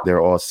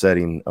 They're all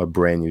setting a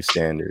brand new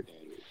standard.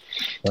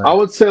 I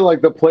would say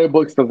like the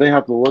playbooks that they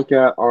have to look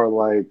at are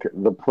like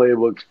the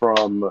playbooks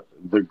from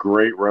the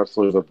great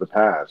wrestlers of the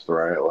past,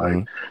 right?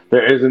 Like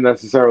there isn't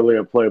necessarily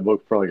a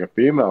playbook for like a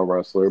female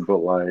wrestler, but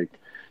like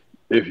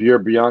if you're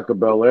Bianca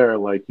Belair,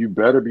 like you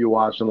better be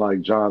watching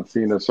like John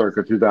Cena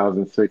circa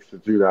 2006 to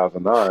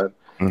 2009.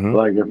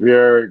 Like if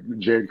you're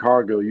Jade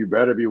Cargill, you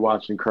better be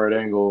watching Kurt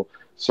Angle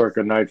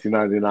circa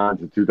 1999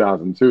 to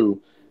 2002.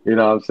 You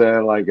know what I'm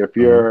saying? Like if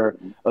you're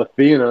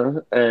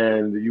Athena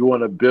and you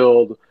want to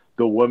build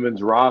the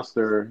women's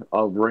roster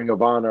of Ring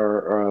of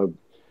Honor,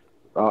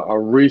 a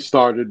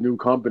restarted new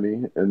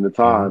company in the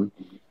time,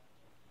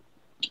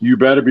 you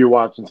better be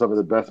watching some of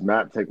the best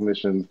mat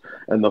technicians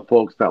and the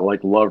folks that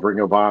like love Ring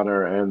of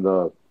Honor and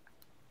the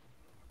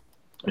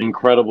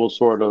incredible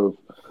sort of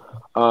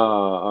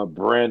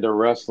brand of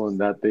wrestling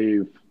that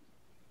they've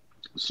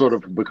sort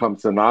of become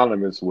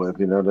synonymous with,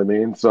 you know what I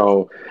mean?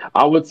 So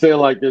I would say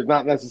like there's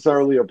not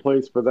necessarily a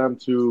place for them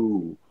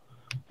to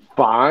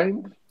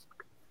find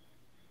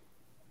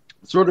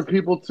sort of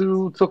people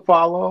to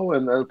follow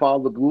and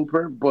follow the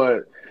blueprint,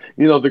 but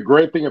you know the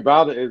great thing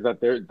about it is that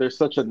they're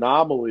such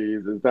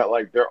anomalies is that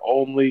like their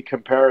only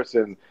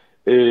comparison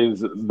is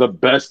the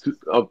best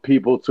of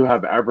people to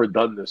have ever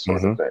done this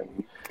sort of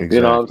thing. Exactly.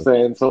 You know what I'm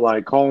saying? So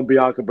like calling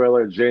Bianca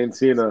Belair Jane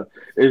Cena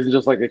isn't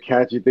just like a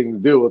catchy thing to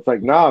do. It's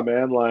like, nah,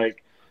 man,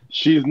 like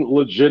she's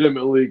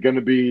legitimately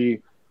gonna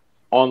be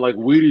on like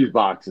Wheaties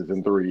boxes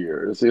in 3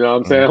 years. You know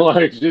what I'm saying?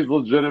 Like she's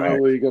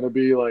legitimately gonna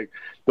be like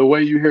the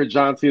way you hear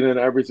John Cena in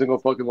every single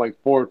fucking like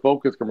Ford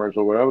Focus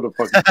commercial, whatever the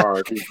fucking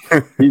car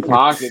he's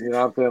talking, you know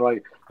what I'm saying?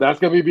 Like that's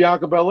gonna be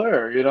Bianca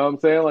Belair, you know what I'm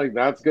saying? Like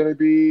that's gonna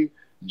be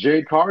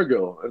Jade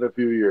Cargill in a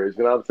few years,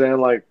 you know what I'm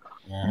saying? Like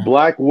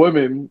black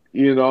women,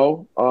 you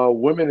know,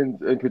 women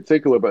in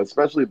particular, but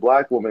especially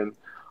black women,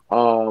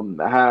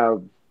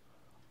 have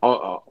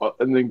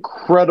an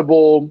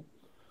incredible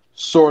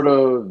sort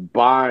of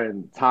tie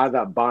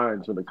that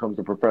binds when it comes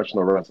to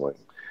professional wrestling,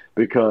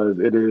 because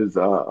it is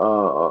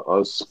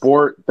a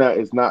sport that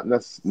is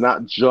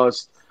not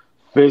just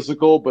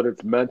physical, but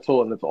it's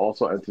mental and it's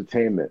also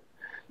entertainment.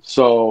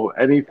 So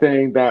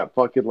anything that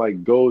fucking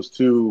like goes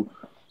to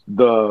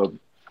the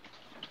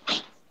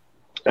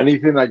that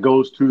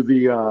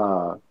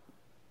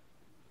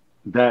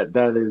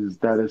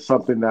is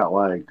something that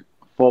like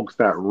folks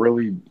that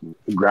really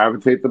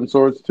gravitate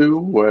themselves to,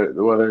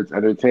 whether it's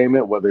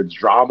entertainment, whether it's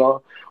drama,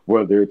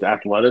 whether it's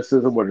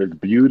athleticism, whether it's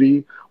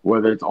beauty,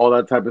 whether it's all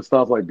that type of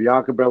stuff, like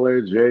Bianca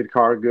Belair, Jade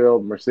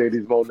Cargill,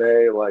 Mercedes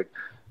Moné, like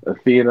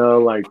Athena,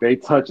 like they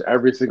touch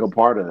every single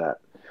part of that.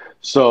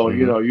 So,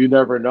 you know, you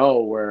never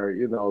know where,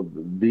 you know,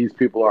 these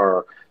people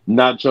are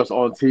not just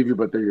on TV,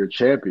 but they're your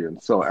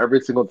champions. So every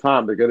single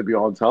time they're going to be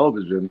on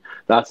television,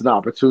 that's an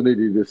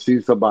opportunity to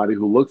see somebody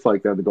who looks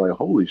like them and be like,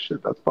 holy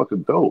shit, that's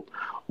fucking dope.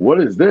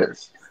 What is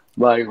this?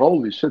 Like,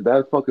 holy shit,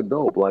 that's fucking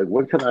dope. Like,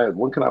 when can I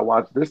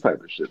watch this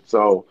type of shit?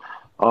 So,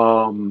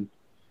 I'm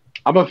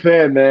a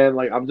fan, man.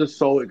 Like, I'm just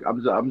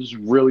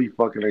really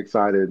fucking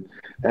excited.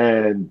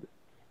 And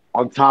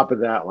on top of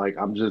that, like,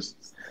 I'm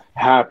just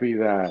happy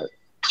that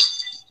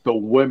the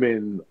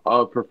women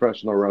of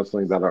professional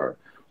wrestling that are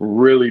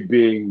really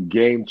being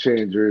game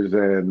changers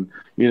and,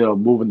 you know,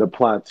 moving the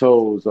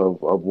plateaus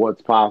of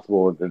what's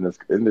possible in this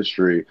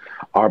industry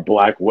are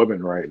black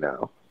women right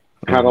now.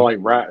 Kind of like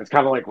rap. It's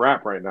kind of like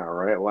rap right now,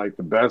 right? Like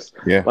the best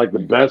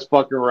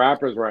fucking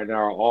rappers right now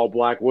are all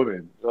black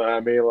women. You know what I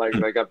mean, like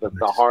they got the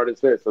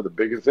hardest hits or the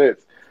biggest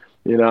hits.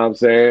 You know what I'm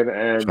saying?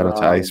 And shout out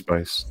to Ice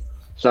Spice.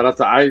 Shout out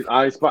to Ice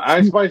Spice.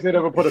 Ice Spice ain't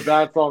ever put a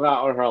bad song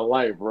out in her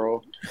life,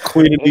 bro.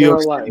 Queen of New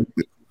York.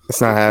 It's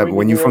not happening.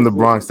 When you're from the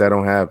Bronx, that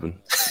don't happen.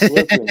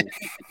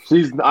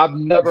 Listen, I've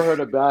never heard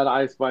a bad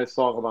Ice Spice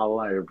song in my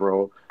life,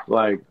 bro.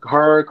 Like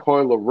her,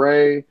 Coi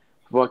Leray,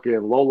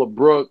 fucking Lola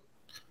Brooke.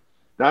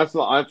 That's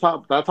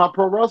how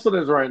pro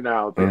wrestling is right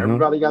now.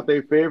 Everybody got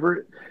their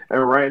favorite,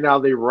 and right now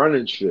they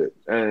running shit,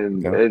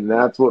 and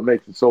that's what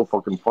makes it so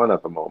fucking fun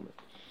at the moment.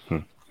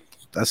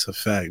 That's a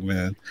fact,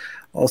 man.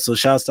 Also,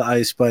 shouts to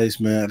Ice Spice,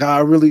 man.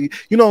 I really,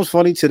 you know, what's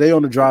funny today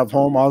on the drive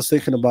home, I was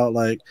thinking about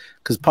like,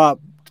 cause Pop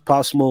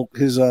Smoke,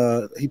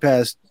 he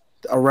passed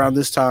around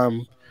this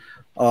time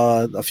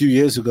a few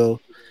years ago.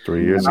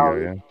 3 years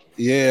ago,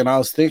 yeah. And I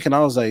was thinking, I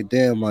was like,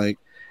 damn, like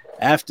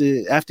after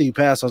he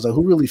passed, I was like,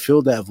 who really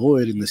filled that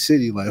void in the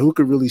city? Like, who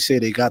could really say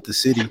they got the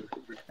city?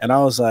 And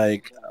I was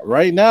like,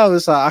 right now,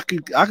 it's like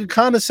I could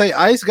kind of say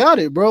Ice got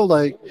it, bro.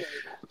 Like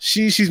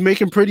she's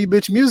making pretty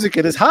bitch music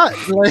and it's hot.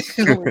 Like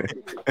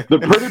the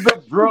pretty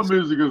bitch drum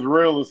music is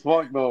real as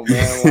fuck though,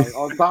 man. Like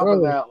on top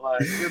of that,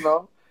 like, you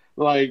know.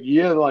 Like,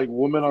 yeah, like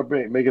women are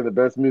making the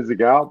best music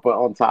out, but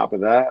on top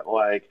of that,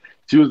 like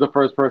she was the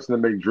first person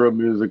to make drill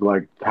music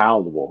like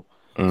palatable.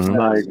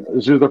 Like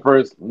she was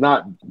the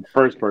not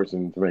first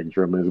person to make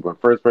drill music,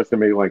 but first person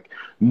to make like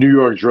New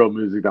York drill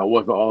music that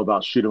wasn't all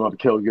about shoot 'em up,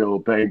 kill,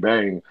 bang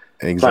bang.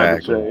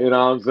 Exactly. Shit, you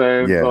know what I'm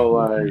saying? Yeah. So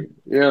like,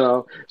 you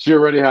know, she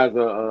already has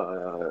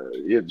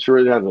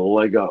a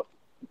leg up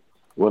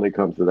when it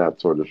comes to that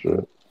sort of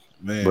shit.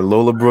 Man. But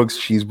Lola Brooks,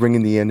 she's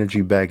bringing the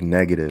energy back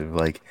negative.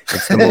 Like,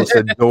 it's the most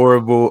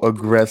adorable,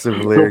 aggressive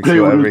lyrics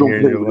you'll ever hear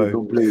in your life.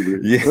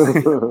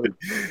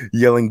 Yeah.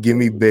 Yelling, "Give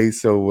me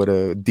basso" with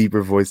a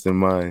deeper voice than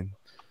mine.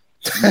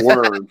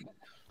 Word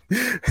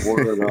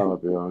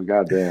up, yo.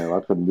 Goddamn, I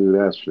couldn't do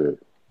that shit.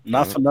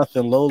 Not for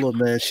nothing, Lola,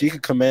 man. She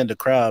can command the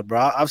crowd,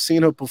 bro. I've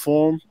seen her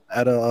perform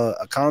at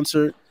a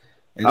concert.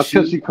 And that's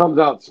because she comes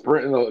out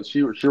sprinting.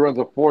 She runs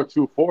a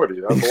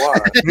 4.240. That's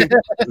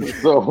why.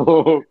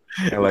 So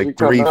and like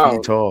 3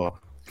 feet tall.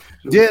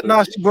 Yeah,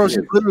 no, she's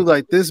literally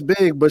like this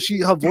big, but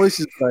her voice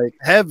is like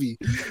heavy.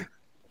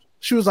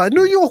 She was like,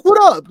 New York, what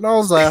up? And I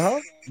was like,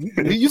 huh?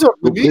 You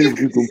talking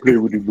to Don't me? play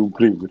with it. Don't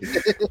play with it.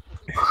 Don't play with it.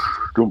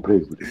 Don't play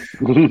with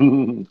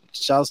it.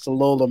 Shouts to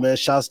Lola, man.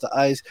 Shouts to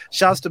Ice.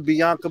 Shouts to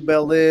Bianca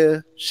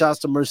Belair. Shouts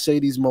to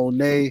Mercedes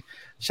Moné.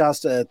 Shouts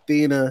to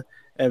Athena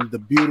and the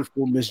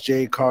beautiful Miss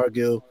Jade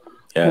Cargill,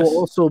 who will Yes.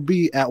 also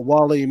be at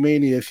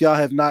WaleMania. If y'all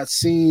have not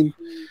seen,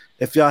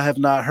 if y'all have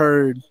not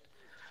heard,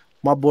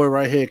 my boy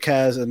right here,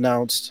 Kaz,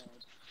 announced,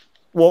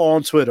 well,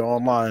 on Twitter,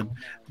 online,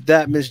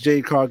 that Miss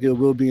Jade Cargill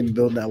will be in the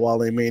building at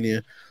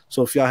WaleMania.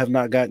 So if y'all have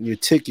not gotten your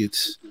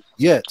tickets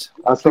yet,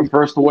 That's the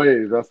first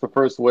wave. That's the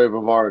first wave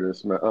of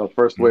artists, man.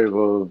 First wave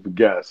of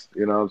guests.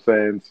 You know what I'm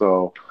saying?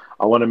 So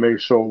I want to make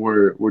sure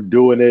we're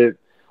doing it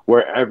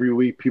where every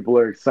week people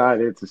are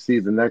excited to see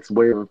the next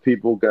wave of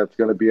people that's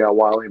going to be at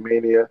Wale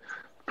Mania.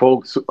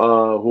 Folks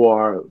who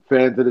are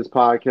fans of this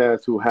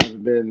podcast who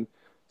haven't been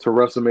to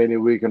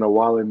WrestleMania week and a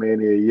Wale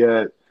Mania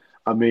yet.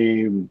 I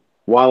mean,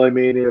 Wale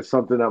Mania is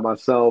something that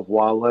myself,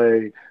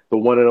 Wale, the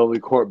one and only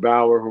Court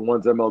Bauer, who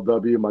runs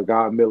MLW, my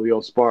guy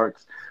Emilio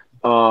Sparks.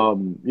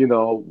 You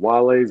know,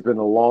 Wale's been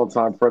a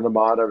longtime friend of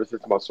mine ever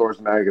since my Source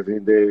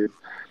magazine days.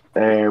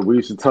 And we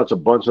used to touch a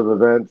bunch of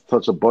events,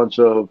 touch a bunch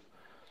of,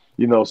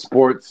 you know,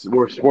 sports.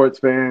 We're sports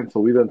fans, so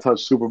we done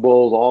touch Super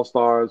Bowls, All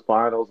Stars,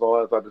 finals, all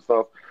that type of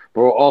stuff.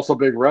 But we're also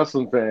big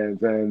wrestling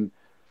fans. And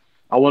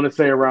I want to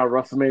say around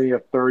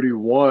WrestleMania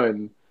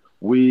 31,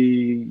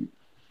 we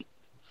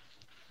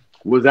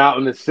was out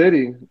in the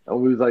city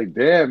and we was like,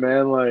 damn,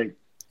 man, like,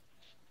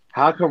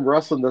 how come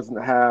wrestling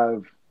doesn't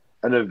have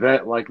an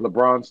event like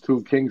LeBron's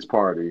Two Kings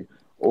Party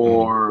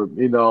or,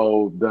 you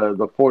know,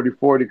 the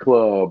 40/40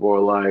 Club or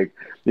like,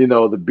 you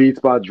know, the Beats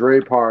by Dre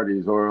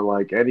parties or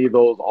like any of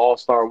those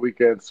All-Star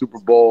Weekend Super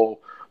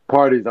Bowl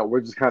parties that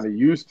we're just kind of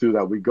used to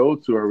that we go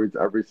to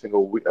every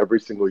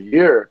single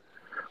year.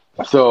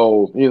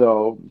 So, you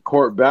know,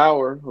 Court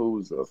Bauer,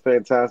 who's a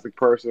fantastic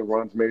person,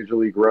 runs Major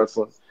League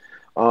Wrestling,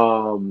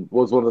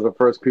 was one of the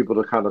first people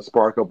to kind of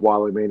spark up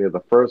Wale Mania, the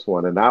first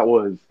one. And that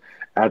was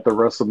at the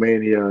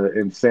WrestleMania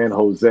in San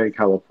Jose,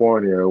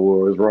 California,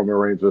 where it was Roman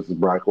Reigns versus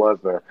Brock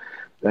Lesnar.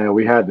 And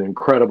we had an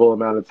incredible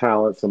amount of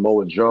talent: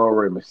 Samoa Joe,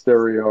 Rey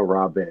Mysterio,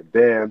 Rob Van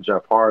Dam,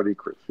 Jeff Hardy,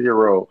 Chris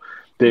Hero,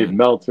 Dave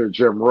Meltzer,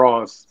 Jim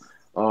Ross.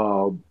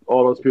 All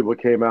those people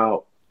came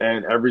out,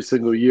 and every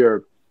single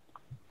year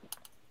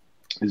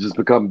it's just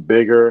become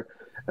bigger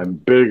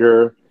and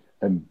bigger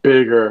and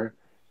bigger.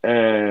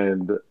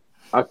 And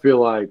I feel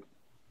like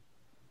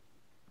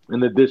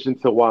in addition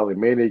to Wale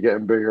Mania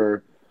getting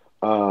bigger,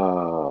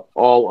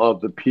 all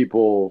of the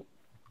people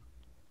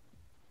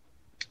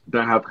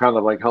that have kind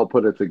of like helped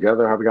put it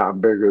together have gotten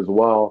bigger as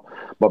well.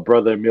 My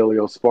brother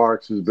Emilio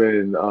Sparks, who's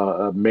been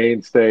a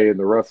mainstay in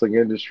the wrestling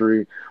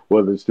industry,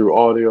 whether it's through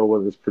audio,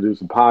 whether it's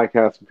producing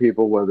podcasts for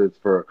people, whether it's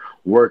for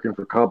working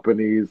for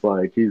companies,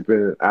 like he's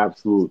been an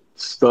absolute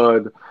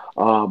stud.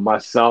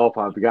 Myself,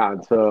 I've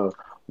gotten to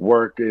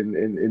work in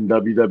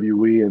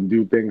WWE and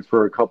do things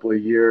for a couple of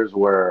years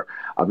where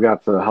I've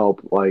got to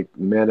help like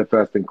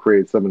manifest and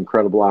create some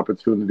incredible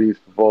opportunities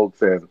for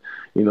folks and,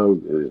 you know,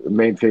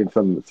 maintain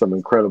some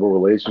incredible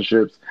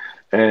relationships.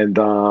 And,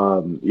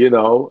 you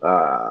know,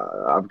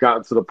 I've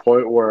gotten to the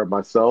point where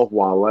myself,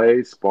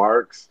 Wale,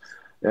 Sparks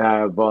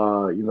have,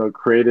 you know,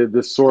 created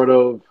this sort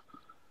of,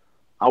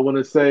 I want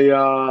to say,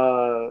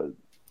 I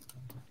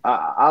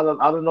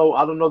don't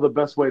know the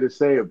best way to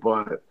say it,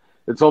 but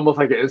it's almost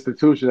like an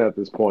institution at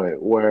this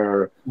point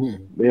where,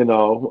 you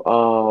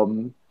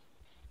know,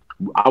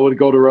 I would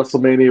go to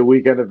WrestleMania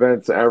weekend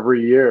events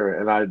every year,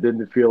 and I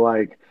didn't feel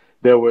like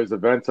there was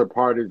events or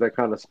parties that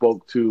kind of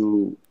spoke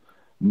to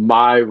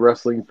my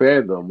wrestling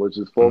fandom, which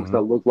is folks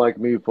that look like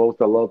me, folks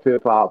that love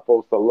hip hop,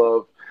 folks that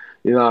love,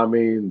 you know what I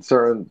mean,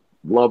 certain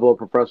level of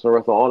professional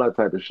wrestling, all that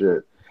type of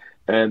shit.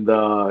 And,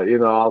 you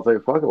know, I was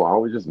like, fuck it, why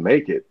don't we just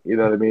make it? You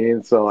know what I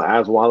mean? So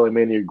as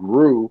WaleMania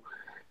grew,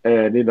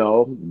 and, you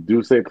know,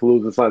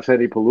 Dussepalooza /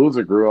 Henny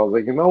Palooza grew, I was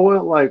like, you know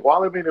what? Like,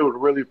 WaleMania would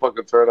really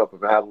fucking turn up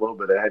if it had a little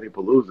bit of Henny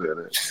Palooza in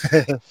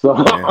it. So,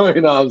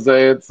 you know what I'm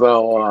saying?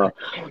 So,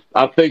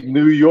 I think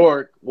New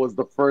York was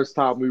the first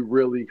time we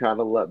really kind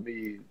of let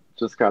me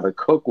just kind of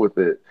cook with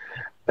it.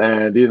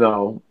 And, you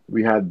know,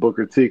 we had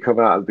Booker T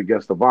come out as the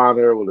guest of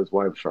honor with his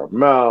wife,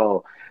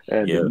 Sharmell.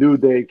 And the New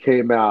Day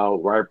came out,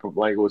 right?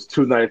 Like, it was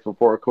 2 nights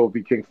before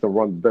Kofi Kingston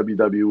won the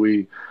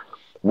WWE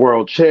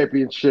World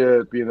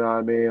Championship, you know what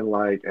I mean?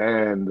 Like,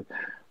 and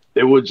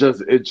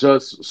it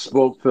just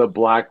spoke to the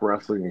Black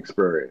wrestling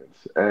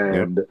experience.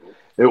 And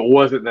it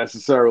wasn't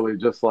necessarily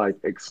just like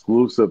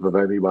exclusive of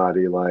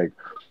anybody. Like,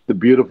 the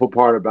beautiful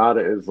part about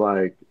it is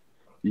like,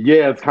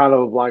 yeah, it's kind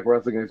of a Black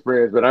wrestling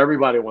experience, but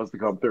everybody wants to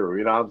come through.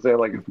 You know what I'm saying?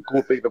 Like, it's a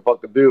cool thing to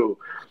fucking do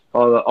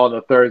on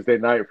a Thursday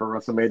night for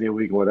WrestleMania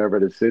week, whatever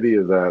the city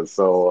is at.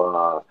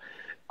 So,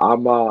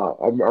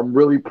 I'm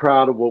really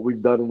proud of what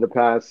we've done in the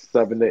past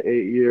 7 to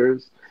 8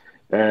 years,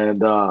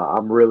 and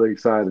I'm really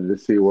excited to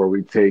see where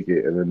we take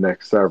it in the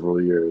next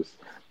several years,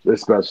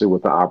 especially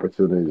with the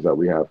opportunities that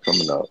we have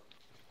coming up.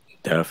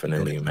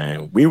 Definitely,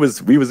 man. We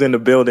was in the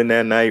building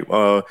that night.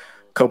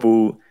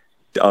 Couple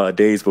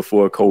days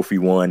before Kofi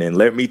won. And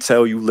let me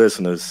tell you,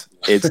 listeners,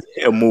 it's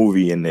a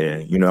movie in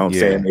there. You know what I'm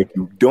saying? If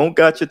you don't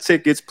got your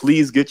tickets,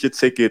 please get your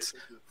tickets.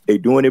 They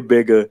doing it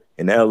bigger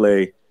in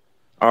LA.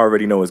 I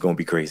already know it's gonna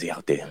be crazy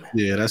out there, man.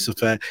 Yeah, that's a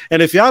fact.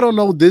 And if y'all don't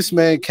know this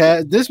man,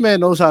 this man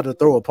knows how to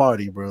throw a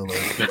party, bro.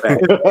 Like,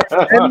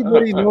 if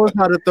anybody knows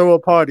how to throw a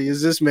party,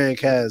 is this man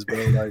Kaz,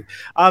 bro. Like,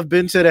 I've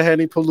been to the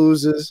Henny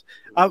Paloozas.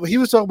 He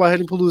was talking about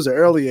Henny Palooza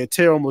earlier. A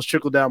tear almost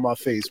trickled down my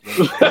face,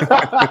 bro.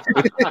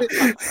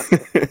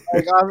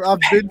 Like, I've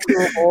been to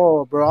them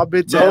all, bro. I've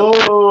been to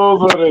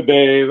those are the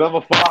days. I'm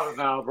a father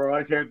now, bro.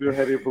 I can't do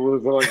Henny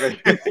Palooza like I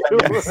used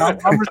to.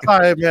 I'm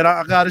retired, man.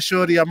 I got a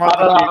shorty. I'm out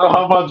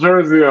How about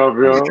Jersey up,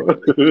 yo?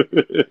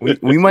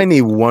 we might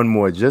need one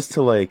more just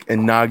to like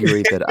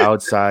inaugurate that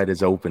outside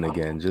is open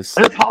again. Just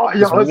it's hard,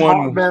 yo. It's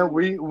one hard, man.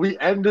 We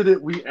ended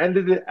it. We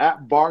ended it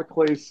at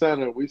Barclays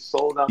Center. We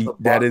sold out the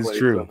that Barclays is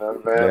true. Center,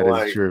 man. That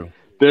like, is true.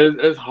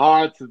 It's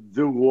hard to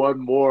do one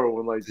more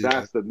when like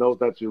that's the note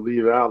that you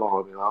leave out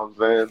on. You know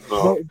what I'm saying?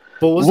 So,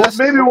 but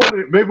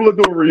maybe we'll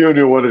do a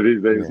reunion one of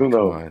these days. Who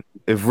knows?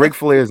 If Ric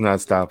Flair's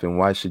not stopping,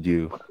 why should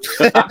you?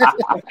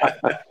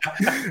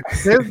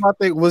 Here's my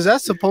thing: was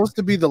that supposed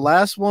to be the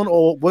last one,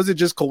 or was it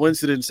just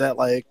coincidence that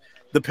like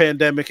the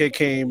pandemic had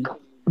came?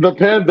 The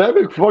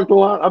pandemic fucked a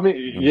lot. I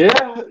mean,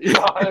 yeah, you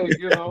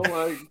know,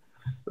 like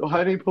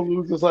Henny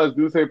Palooza /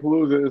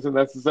 Dussepalooza isn't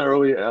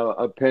necessarily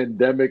a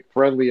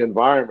pandemic-friendly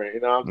environment. You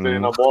know what I'm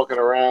saying? I'm walking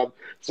around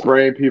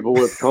spraying people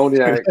with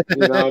cognac.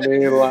 You know what I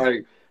mean?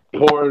 Like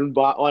pouring,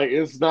 like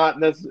it's not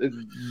necessarily.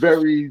 It's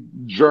very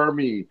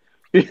germy.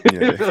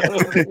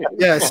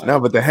 Yes. No,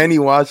 but the Henny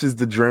washes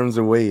the germs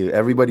away.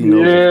 Everybody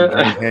knows if you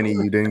drink Henny,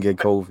 you didn't get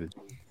COVID.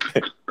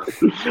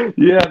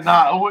 Yeah,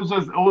 it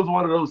was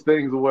one of those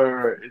things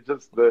where it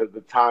just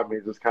the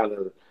timing just kind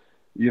of,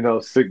 you know,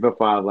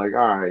 signified like,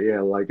 all right, yeah,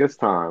 like it's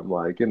time.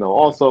 Like, you know,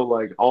 also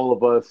like all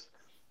of us,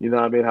 you know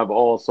what I mean, have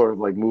all sort of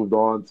like moved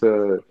on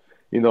to,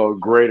 you know,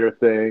 greater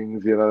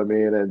things, you know what I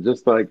mean? And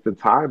just like the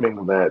timing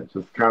of that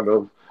just kind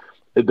of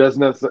it's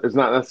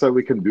not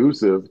necessarily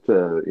conducive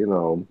to, you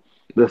know,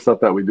 this stuff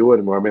that we do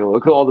anymore. I mean,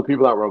 look at all the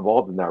people that were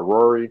involved in that.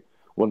 Rory,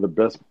 one of the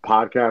best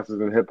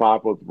podcasters in hip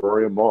hop with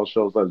Rory and Maul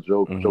shows like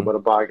Joe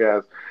Budden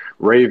podcast.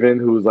 Raven,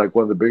 who's like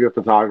one of the biggest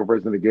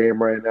photographers in the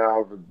game right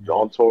now,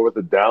 on tour with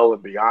Adele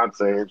and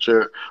Beyonce and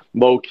shit.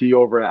 Low key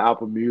over at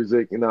Apple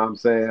Music, you know what I'm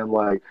saying?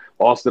 Like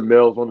Austin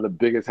Mills, one of the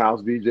biggest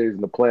house DJs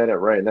in the planet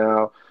right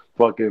now.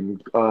 Fucking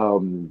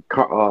Cam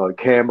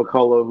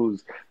McCullough,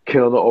 who's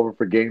killing it over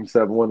for Game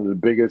 7, one of the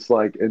biggest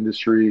like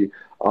industry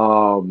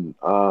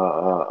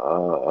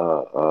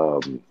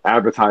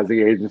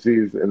advertising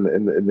agencies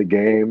in the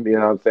game. You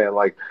know what I'm saying?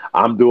 Like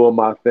I'm doing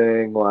my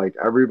thing. Like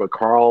everybody,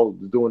 Carl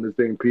is doing his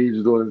thing. Peach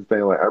is doing his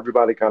thing. Like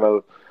everybody kind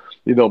of,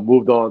 you know,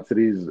 moved on to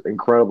these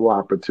incredible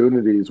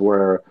opportunities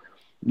where,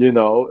 you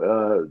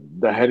know,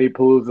 the Henny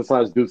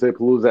Palooza /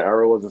 Dussepalooza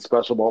era was a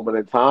special moment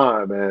in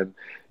time, and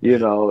you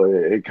know,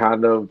 it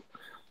kind of.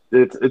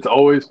 It's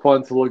always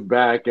fun to look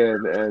back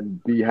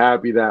and be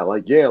happy that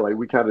like, yeah, like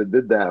we kind of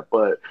did that,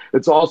 but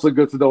it's also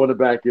good to know in the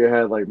back of your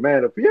head like,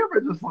 man, if we ever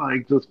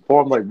just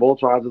form like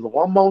Voltron just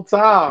one more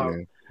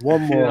time,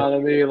 one more, you know what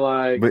I mean?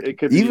 Like, but it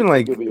could even be,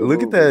 like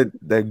look at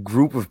that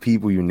group of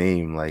people you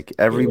name. Like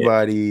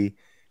everybody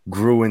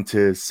grew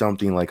into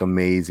something like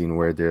amazing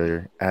where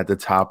they're at the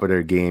top of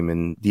their game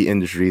in the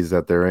industries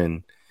that they're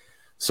in.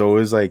 So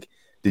it was like,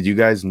 did you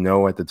guys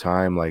know at the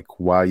time, like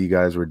while you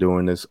guys were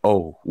doing this,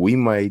 oh, we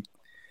might.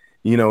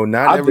 You know,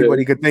 not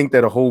everybody could think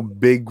that a whole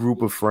big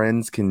group of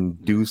friends can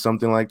do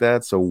something like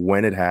that. So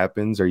when it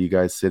happens, are you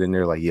guys sitting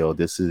there like, yo,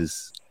 this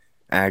is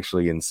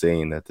actually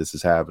insane that this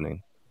is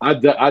happening? I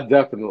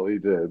definitely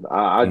did.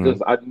 I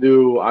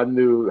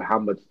knew how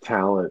much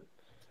talent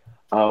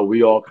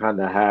we all kind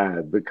of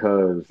had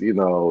because, you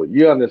know,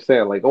 you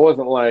understand, like, it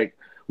wasn't like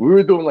we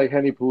were doing like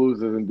Henny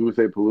Paloozas and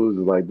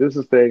Dussepaloozas. Like, this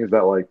is things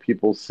that like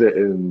people sit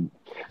in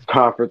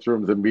conference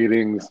rooms and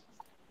meetings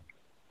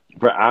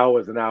for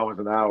hours and hours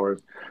and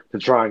hours to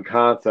try and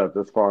concept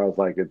as far as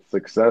like its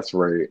success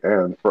rate.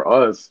 And for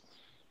us,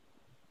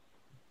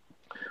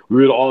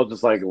 we would all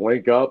just like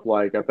link up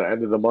like at the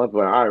end of the month,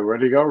 like, all right,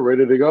 ready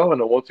to go. And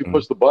then once you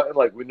push the button,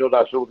 like we knew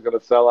that shit was gonna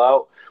sell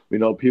out. We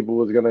know people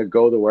was gonna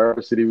go to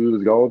wherever city we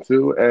was going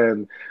to,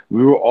 and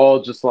we were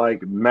all just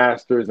like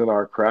masters in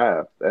our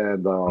craft.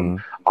 And I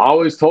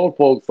always told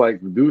folks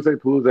like the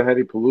Dussepalooza,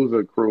 Henny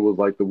Palooza crew was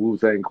like the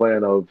Wu-Tang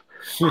Clan of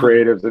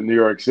creatives in New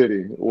York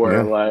City,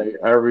 where like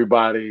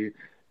everybody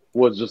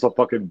was just a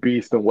fucking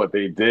beast in what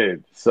they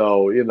did.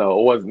 So, you know,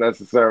 it wasn't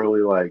necessarily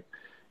like,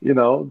 you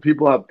know,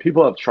 people have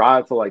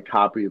tried to like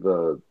copy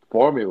the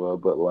formula,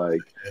 but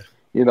like,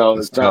 you know,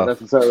 it's not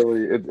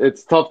necessarily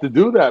it's tough to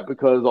do that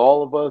because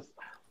all of us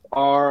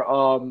are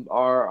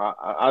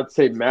I'd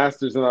say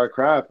masters in our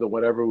craft and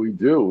whatever we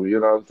do, you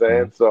know what I'm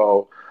saying?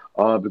 So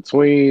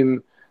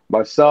between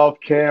myself,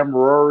 Cam,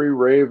 Rory,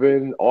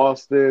 Raven,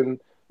 Austin,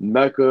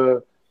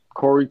 Mecca,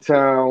 Corey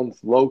Towns,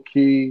 Low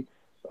Key,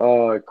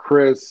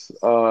 Chris,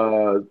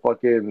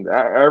 fucking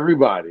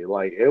everybody,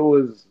 like it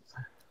was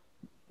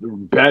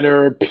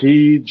better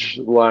Peach,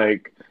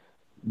 like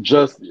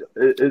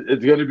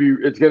it's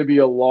gonna be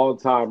a long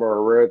time or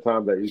a rare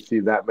time that you see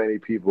that many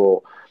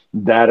people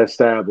that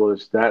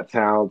established, that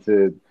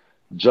talented,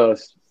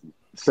 just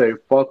say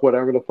fuck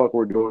whatever the fuck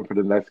we're doing for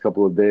the next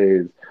couple of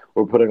days.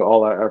 We're putting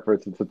all our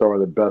efforts into throwing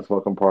the best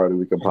fucking party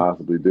we can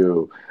possibly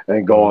do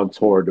and go on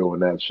tour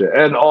doing that shit.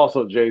 And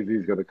also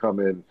Jay-Z's gonna come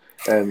in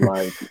and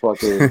like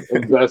fucking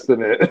invest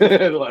in it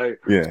and like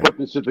put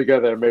this shit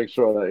together and make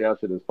sure that y'all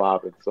shit is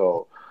popping.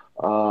 So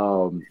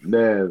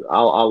man,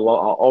 I'll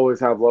always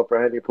have love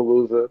for Henny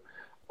Palooza.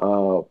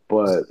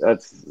 But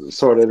that's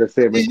sort of the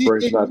same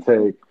inspiration I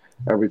take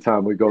every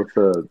time we go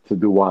to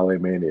do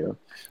WaleMania.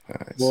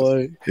 Right.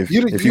 Boy, if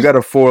you got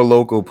a 4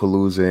 local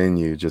Palooza in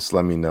you, just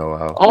let me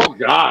know. Oh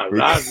God,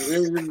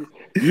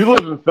 you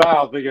live in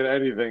foul thinking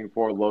anything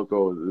for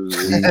loco.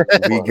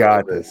 We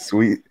got this.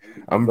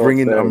 I'm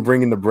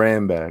bringing the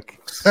brand back.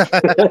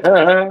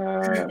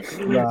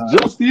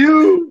 Just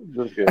you.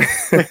 Just kidding.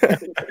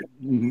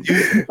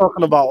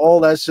 Talking about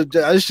all that shit.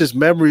 It's just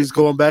memories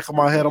going back in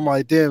my head. I'm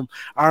like, damn,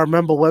 I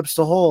remember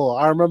Webster Hall.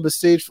 I remember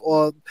stage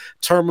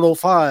Terminal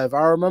 5.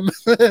 I remember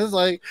it's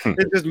like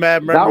it's just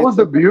mad memories. That was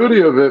the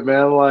beauty of it,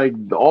 man. Like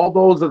all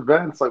those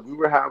events, like we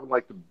were having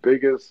like the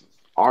biggest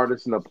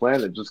artists in the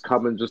planet just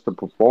coming just to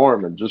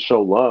perform and just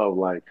show love.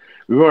 Like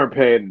we weren't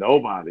paying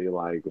nobody.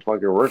 Like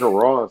fucking Rick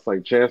Ross,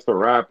 like Chance the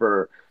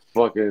Rapper,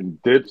 fucking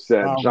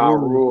Dipset, Ja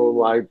Rule,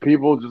 like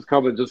people just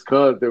coming just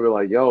cause they were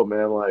like, yo,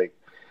 man, like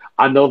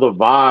I know the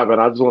vibe and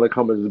I just want to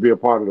come and just be a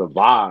part of the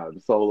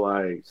vibe. So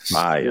like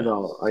you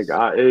know, like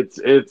it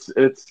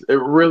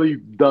really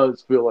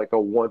does feel like a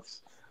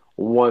once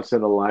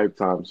in a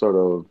lifetime sort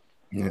of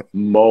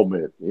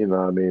moment, you know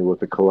what I mean,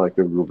 with the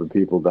collective group of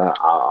people that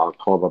I'll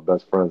call my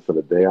best friends to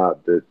the day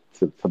out to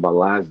my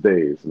last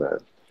days, man.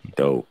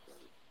 Dope.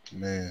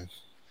 Man.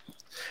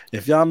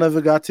 If y'all never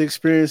got to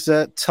experience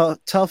that,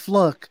 tough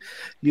luck.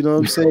 You know what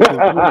I'm saying?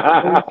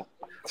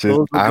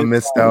 I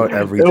missed out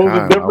every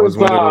time. It was a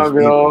different time,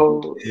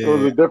 yo. Yeah. It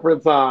was a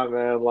different time,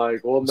 man. Like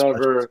we'll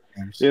never,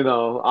 you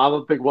know, I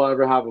don't think we'll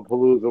ever have a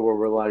Palooza where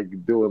we're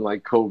like doing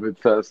like COVID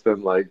tests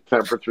and like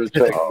temperature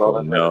checks.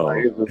 No.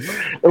 Like, it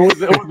was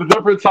a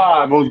different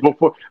time. It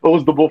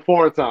was the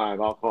before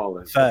time. I'll call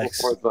it.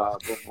 Facts.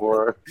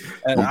 Before.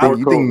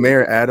 You think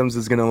Mayor Adams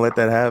is gonna let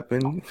that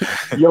happen?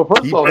 Yo,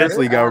 first he of all,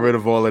 personally got rid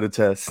of all of the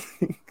tests.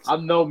 I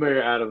know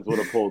Mayor Adams would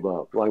have pulled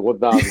up. Like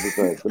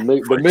 1,000%. The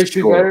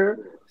mixing mayor.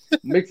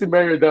 Mixing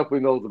Mayor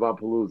definitely knows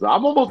about Palooza.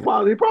 I'm almost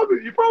positive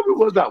he probably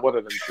was at one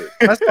of them shit.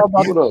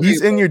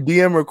 He's in your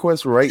DM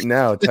request right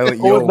now,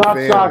 telling you. It would not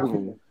shock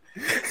me.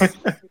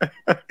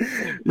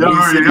 You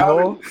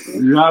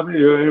have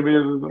me?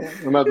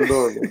 I'm at the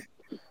door.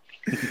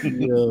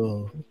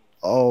 Yo.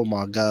 Oh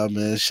my God,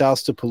 man.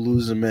 Shouts to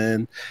Palooza,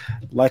 man.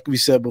 Like we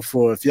said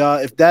before, if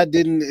that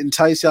didn't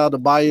entice y'all to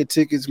buy your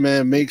tickets,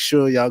 man, make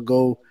sure y'all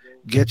go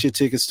get your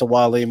tickets to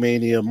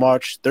WaleMania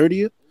March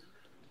 30th.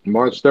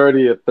 March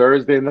 30th,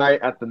 Thursday night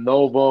at the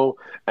Novo.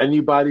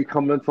 Anybody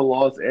coming to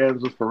Los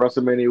Angeles for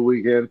WrestleMania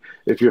weekend,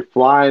 if you're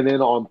flying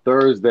in on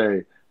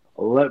Thursday,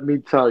 let me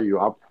tell you,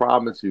 I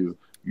promise you,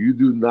 you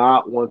do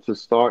not want to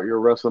start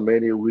your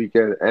WrestleMania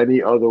weekend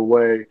any other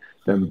way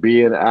than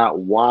being at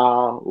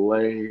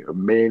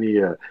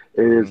WaleMania.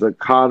 It is the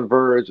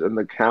converge and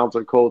the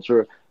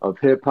counterculture of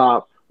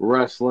hip-hop,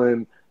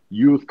 wrestling,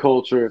 youth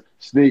culture,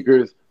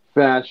 sneakers,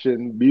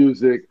 fashion,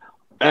 music,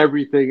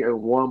 everything in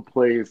one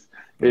place.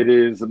 It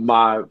is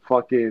my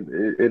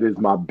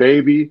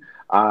baby.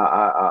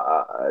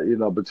 You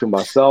know, between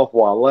myself,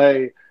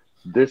 Wale,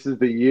 this is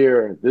the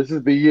year. This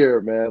is the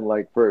year, man.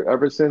 Like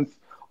ever since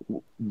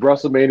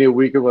WrestleMania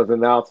weekend was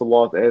announced in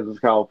Los Angeles,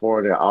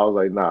 California, I was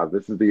like, nah,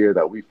 this is the year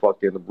that we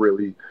fucking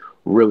really,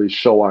 really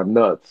show our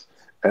nuts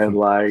and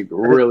like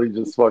really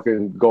just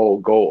fucking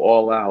go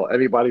all out.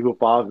 Anybody who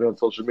follows me on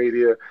social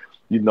media,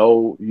 you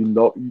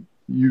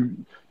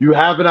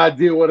have an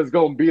idea what it's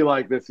going to be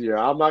like this year.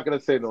 I'm not going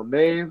to say no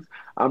names.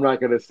 I'm not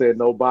going to say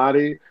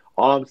nobody.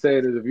 All I'm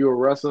saying is if you're a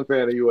wrestling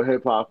fan or you're a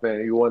hip-hop fan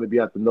and you want to be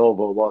at the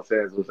Novo, Los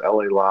Angeles,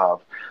 LA Live,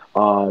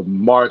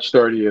 March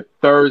 30th,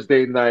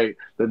 Thursday night,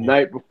 the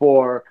night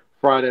before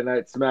Friday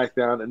Night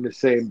SmackDown in the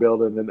same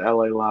building in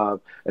LA Live,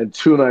 and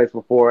 2 nights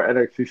before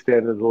NXT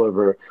Stand and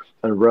Deliver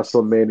and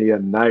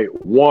WrestleMania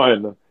Night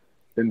 1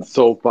 in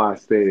SoFi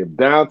Stadium.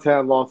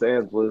 Downtown Los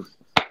Angeles.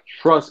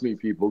 Trust me,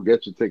 people,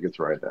 get your tickets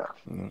right now.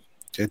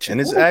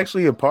 And it's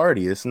actually a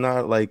party. It's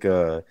not like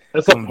a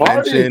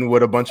convention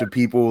with a bunch of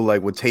people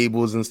like with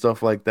tables and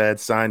stuff like that,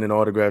 signing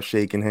autographs,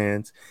 shaking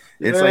hands.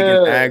 It's like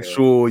an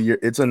actual.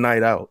 It's a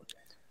night out.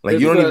 Like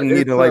you don't even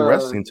need to like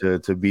wrestling to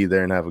be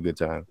there and have a good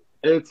time.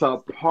 It's a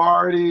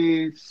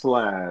party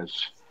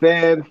 /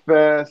 fan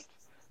fest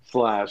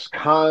 /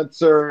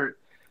 concert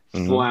 /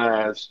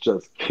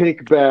 just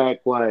kickback.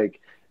 Like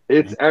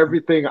it's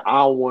everything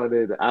I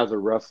wanted as a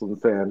wrestling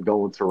fan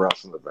going to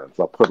wrestling events.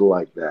 I'll put it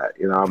like that.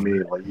 You know what I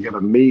mean? Like you're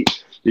gonna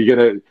meet.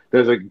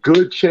 There's a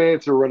good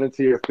chance you'll run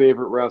into your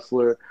favorite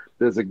wrestler.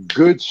 There's a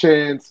good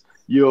chance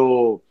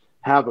you'll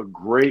have a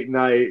great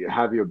night,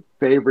 have your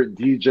favorite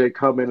DJ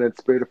come in and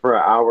spit it for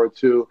an hour or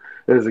two.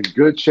 There's a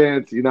good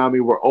chance, you know what I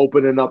mean, we're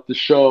opening up the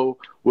show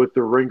with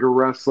the Ringer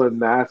Wrestling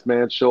Mass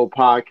Man Show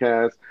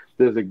podcast.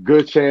 There's a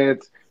good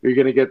chance you're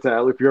going to get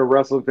to, if you're a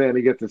wrestling fan,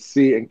 you get to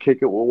see and kick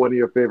it with one of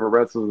your favorite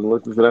wrestlers and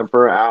listen to them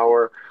for an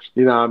hour,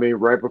 you know what I mean,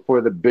 right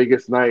before the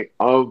biggest night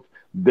of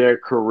their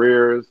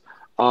careers.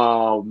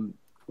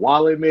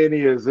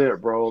 WaleMania is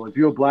it, bro. If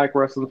you're a black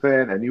wrestling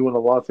fan and you in the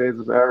Los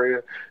Angeles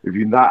area, if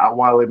you're not at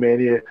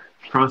WaleMania,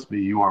 trust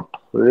me, you are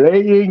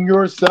playing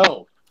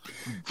yourself.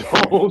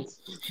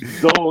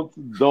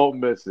 Don't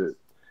miss it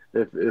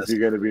if you're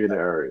gonna be in the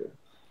area.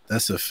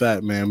 That's a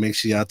fact, man. Make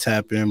sure y'all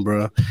tap in,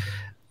 bro.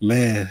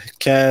 Man,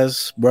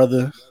 Kaz,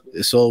 brother,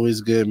 it's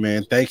always good,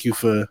 man. Thank you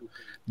for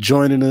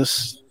joining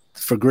us,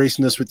 for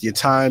gracing us with your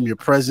time, your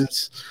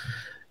presence.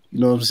 You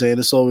know what I'm saying?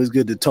 It's always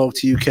good to talk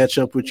to you, catch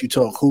up with you,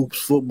 talk hoops,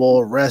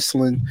 football,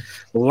 wrestling,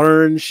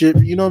 learn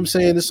shit. You know what I'm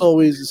saying? It's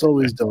always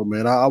dope,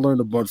 man. I learned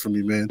a bunch from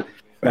you, man.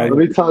 Let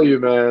me tell you,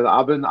 man,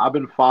 I've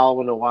been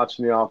following and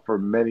watching y'all for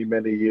many,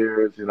 many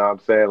years. You know what I'm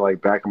saying?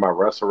 Like back in my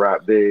wrestle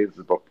rap days,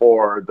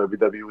 before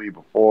WWE,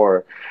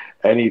 before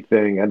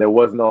anything. And there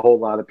wasn't a whole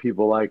lot of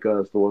people like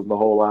us. There wasn't a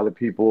whole lot of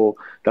people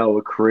that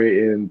were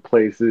creating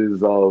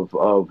places of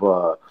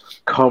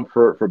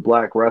comfort for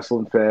black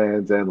wrestling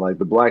fans. And like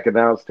the Black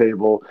Announce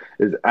Table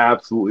is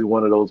absolutely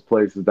one of those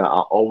places that I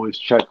always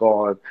check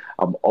on.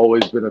 I've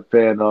always been a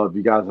fan of.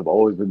 You guys have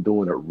always been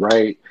doing it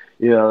right.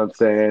 You know what I'm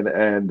saying?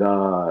 And,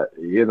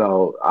 you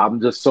know,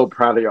 I'm just so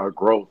proud of your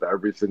growth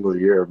every single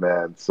year,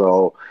 man.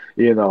 So,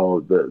 you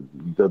know,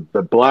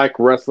 the black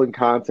wrestling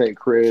content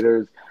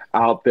creators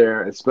out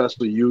there,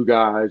 especially you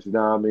guys, you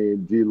know what I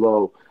mean?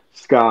 D-Lo,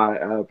 Sky,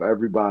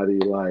 everybody,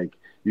 like,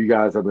 you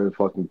guys have been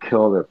fucking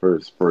killing it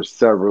for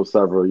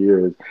several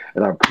years.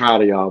 And I'm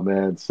proud of y'all,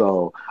 man.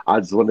 So I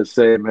just want to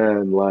say,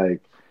 man,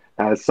 like,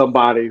 as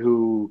somebody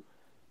who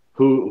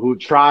knows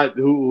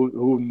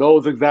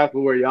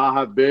exactly where y'all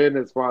have been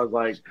as far as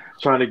like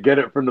trying to get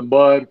it from the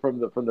mud from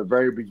the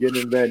very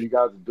beginning, man. You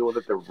guys are doing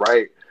it the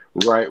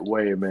right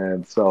way,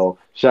 man. So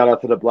shout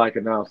out to the Black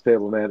Announce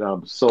Table, man.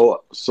 I'm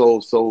so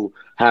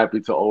happy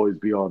to always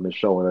be on the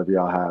show whenever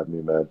y'all have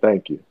me, man.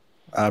 Thank you.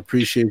 I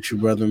appreciate you,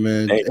 brother,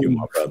 man. Thank you,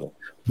 my brother.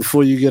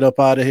 Before you get up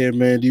out of here,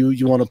 man, do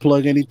you want to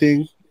plug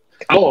anything?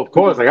 Oh, of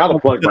course, I gotta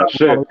plug my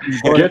shit.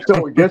 Get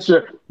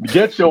your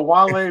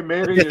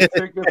WaleMania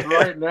tickets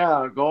right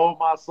now. Go on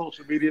my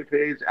social media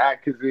page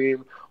at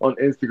Kazeem on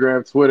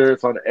Instagram, Twitter.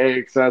 It's on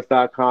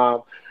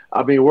AXS.com.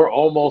 I mean, we're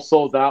almost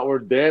sold out. We're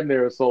damn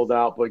near sold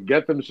out. But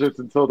get them shits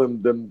until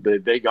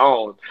they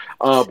gone.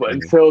 But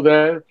until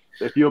then,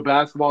 if you're a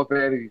basketball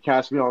fan, you can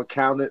catch me on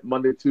Count It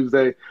Monday,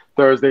 Tuesday,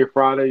 Thursday,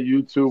 Friday,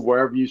 YouTube,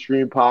 wherever you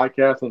stream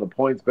podcasts, on the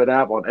PointsBet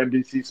app, on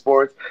NBC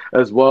Sports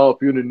as well. If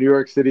you're in the New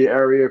York City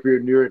area, if you're a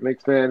New York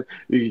Knicks fan,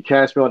 you can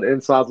catch me on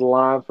Inside the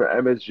Line for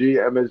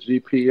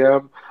MSG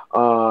PM,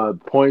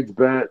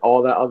 PointsBet,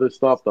 all that other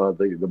stuff,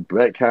 the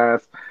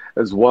BetCast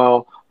as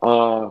well.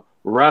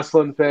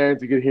 Wrestling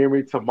fans, you can hear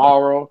me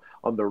tomorrow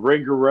on the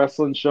Ringer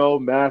Wrestling Show,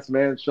 Mass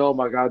Man Show.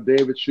 My guy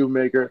David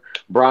Shoemaker,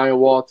 Brian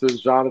Walters,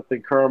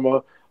 Jonathan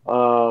Kerma.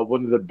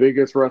 One of the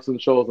biggest wrestling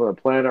shows on the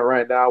planet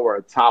right now. We're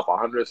a top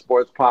 100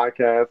 sports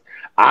podcast.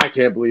 I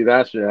can't believe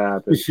that shit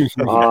happened.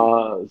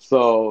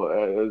 So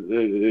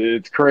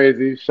it's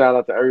crazy. Shout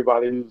out to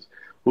everybody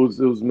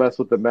who's messed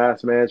with the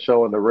Mass Man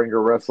Show and the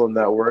Ringer Wrestling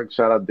Network.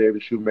 Shout out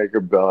David Shoemaker,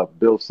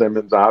 Bill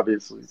Simmons,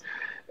 obviously.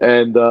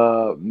 And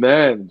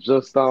man,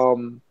 just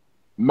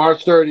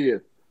March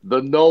 30th,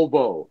 the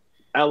Novo,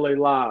 LA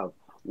Live,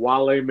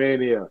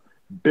 WaleMania,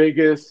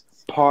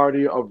 biggest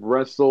party of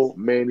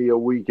WrestleMania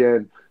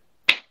weekend.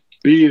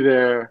 Be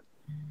there.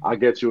 I'll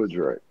get you a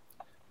drink.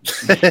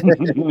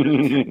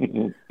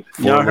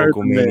 Y'all heard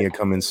Mania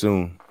coming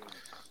soon.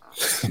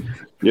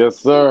 Yes,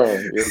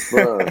 sir. Yes,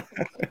 sir.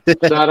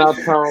 Shout out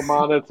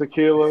Terramana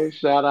Tequila.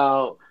 Shout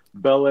out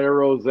Belair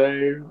Rose,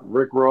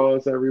 Rick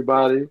Ross,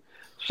 everybody.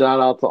 Shout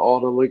out to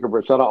all the liquor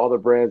brands. Shout out all the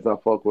brands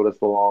that fuck with us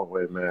the long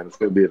way, man. It's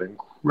gonna be an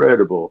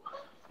incredible.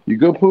 You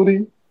good,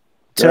 Pootie?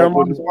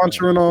 Terramana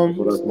sponsoring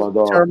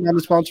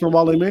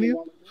WaleMania?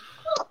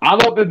 I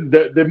don't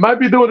know. They might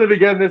be doing it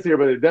again this year,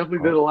 but they definitely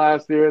did it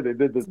last year. They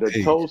did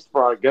the toast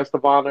for our guest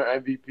of honor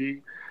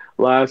MVP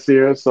last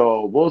year,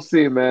 so we'll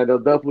see, man.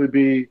 There'll definitely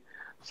be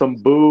some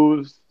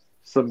booze,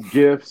 some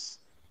gifts.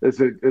 It's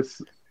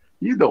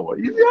you know what?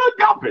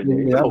 Y'all been there.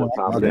 You know what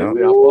time it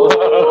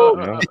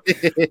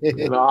is.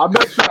 You know, I'll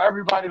make sure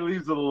everybody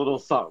leaves with a little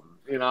something.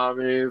 You know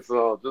what I mean?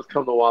 So just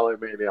come to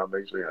WaleMania. I'll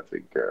make sure you got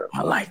taken care of.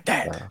 I like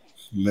that.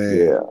 Man.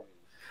 Yeah.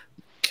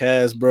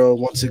 Kaz, bro,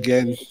 once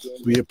again,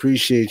 we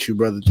appreciate you,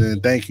 brother.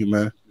 Thank you,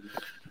 man.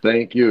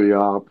 Thank you,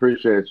 y'all.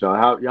 Appreciate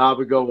y'all. Y'all have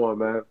a good one,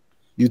 man.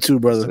 You too,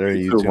 brother.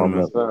 You too,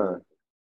 man. Sir.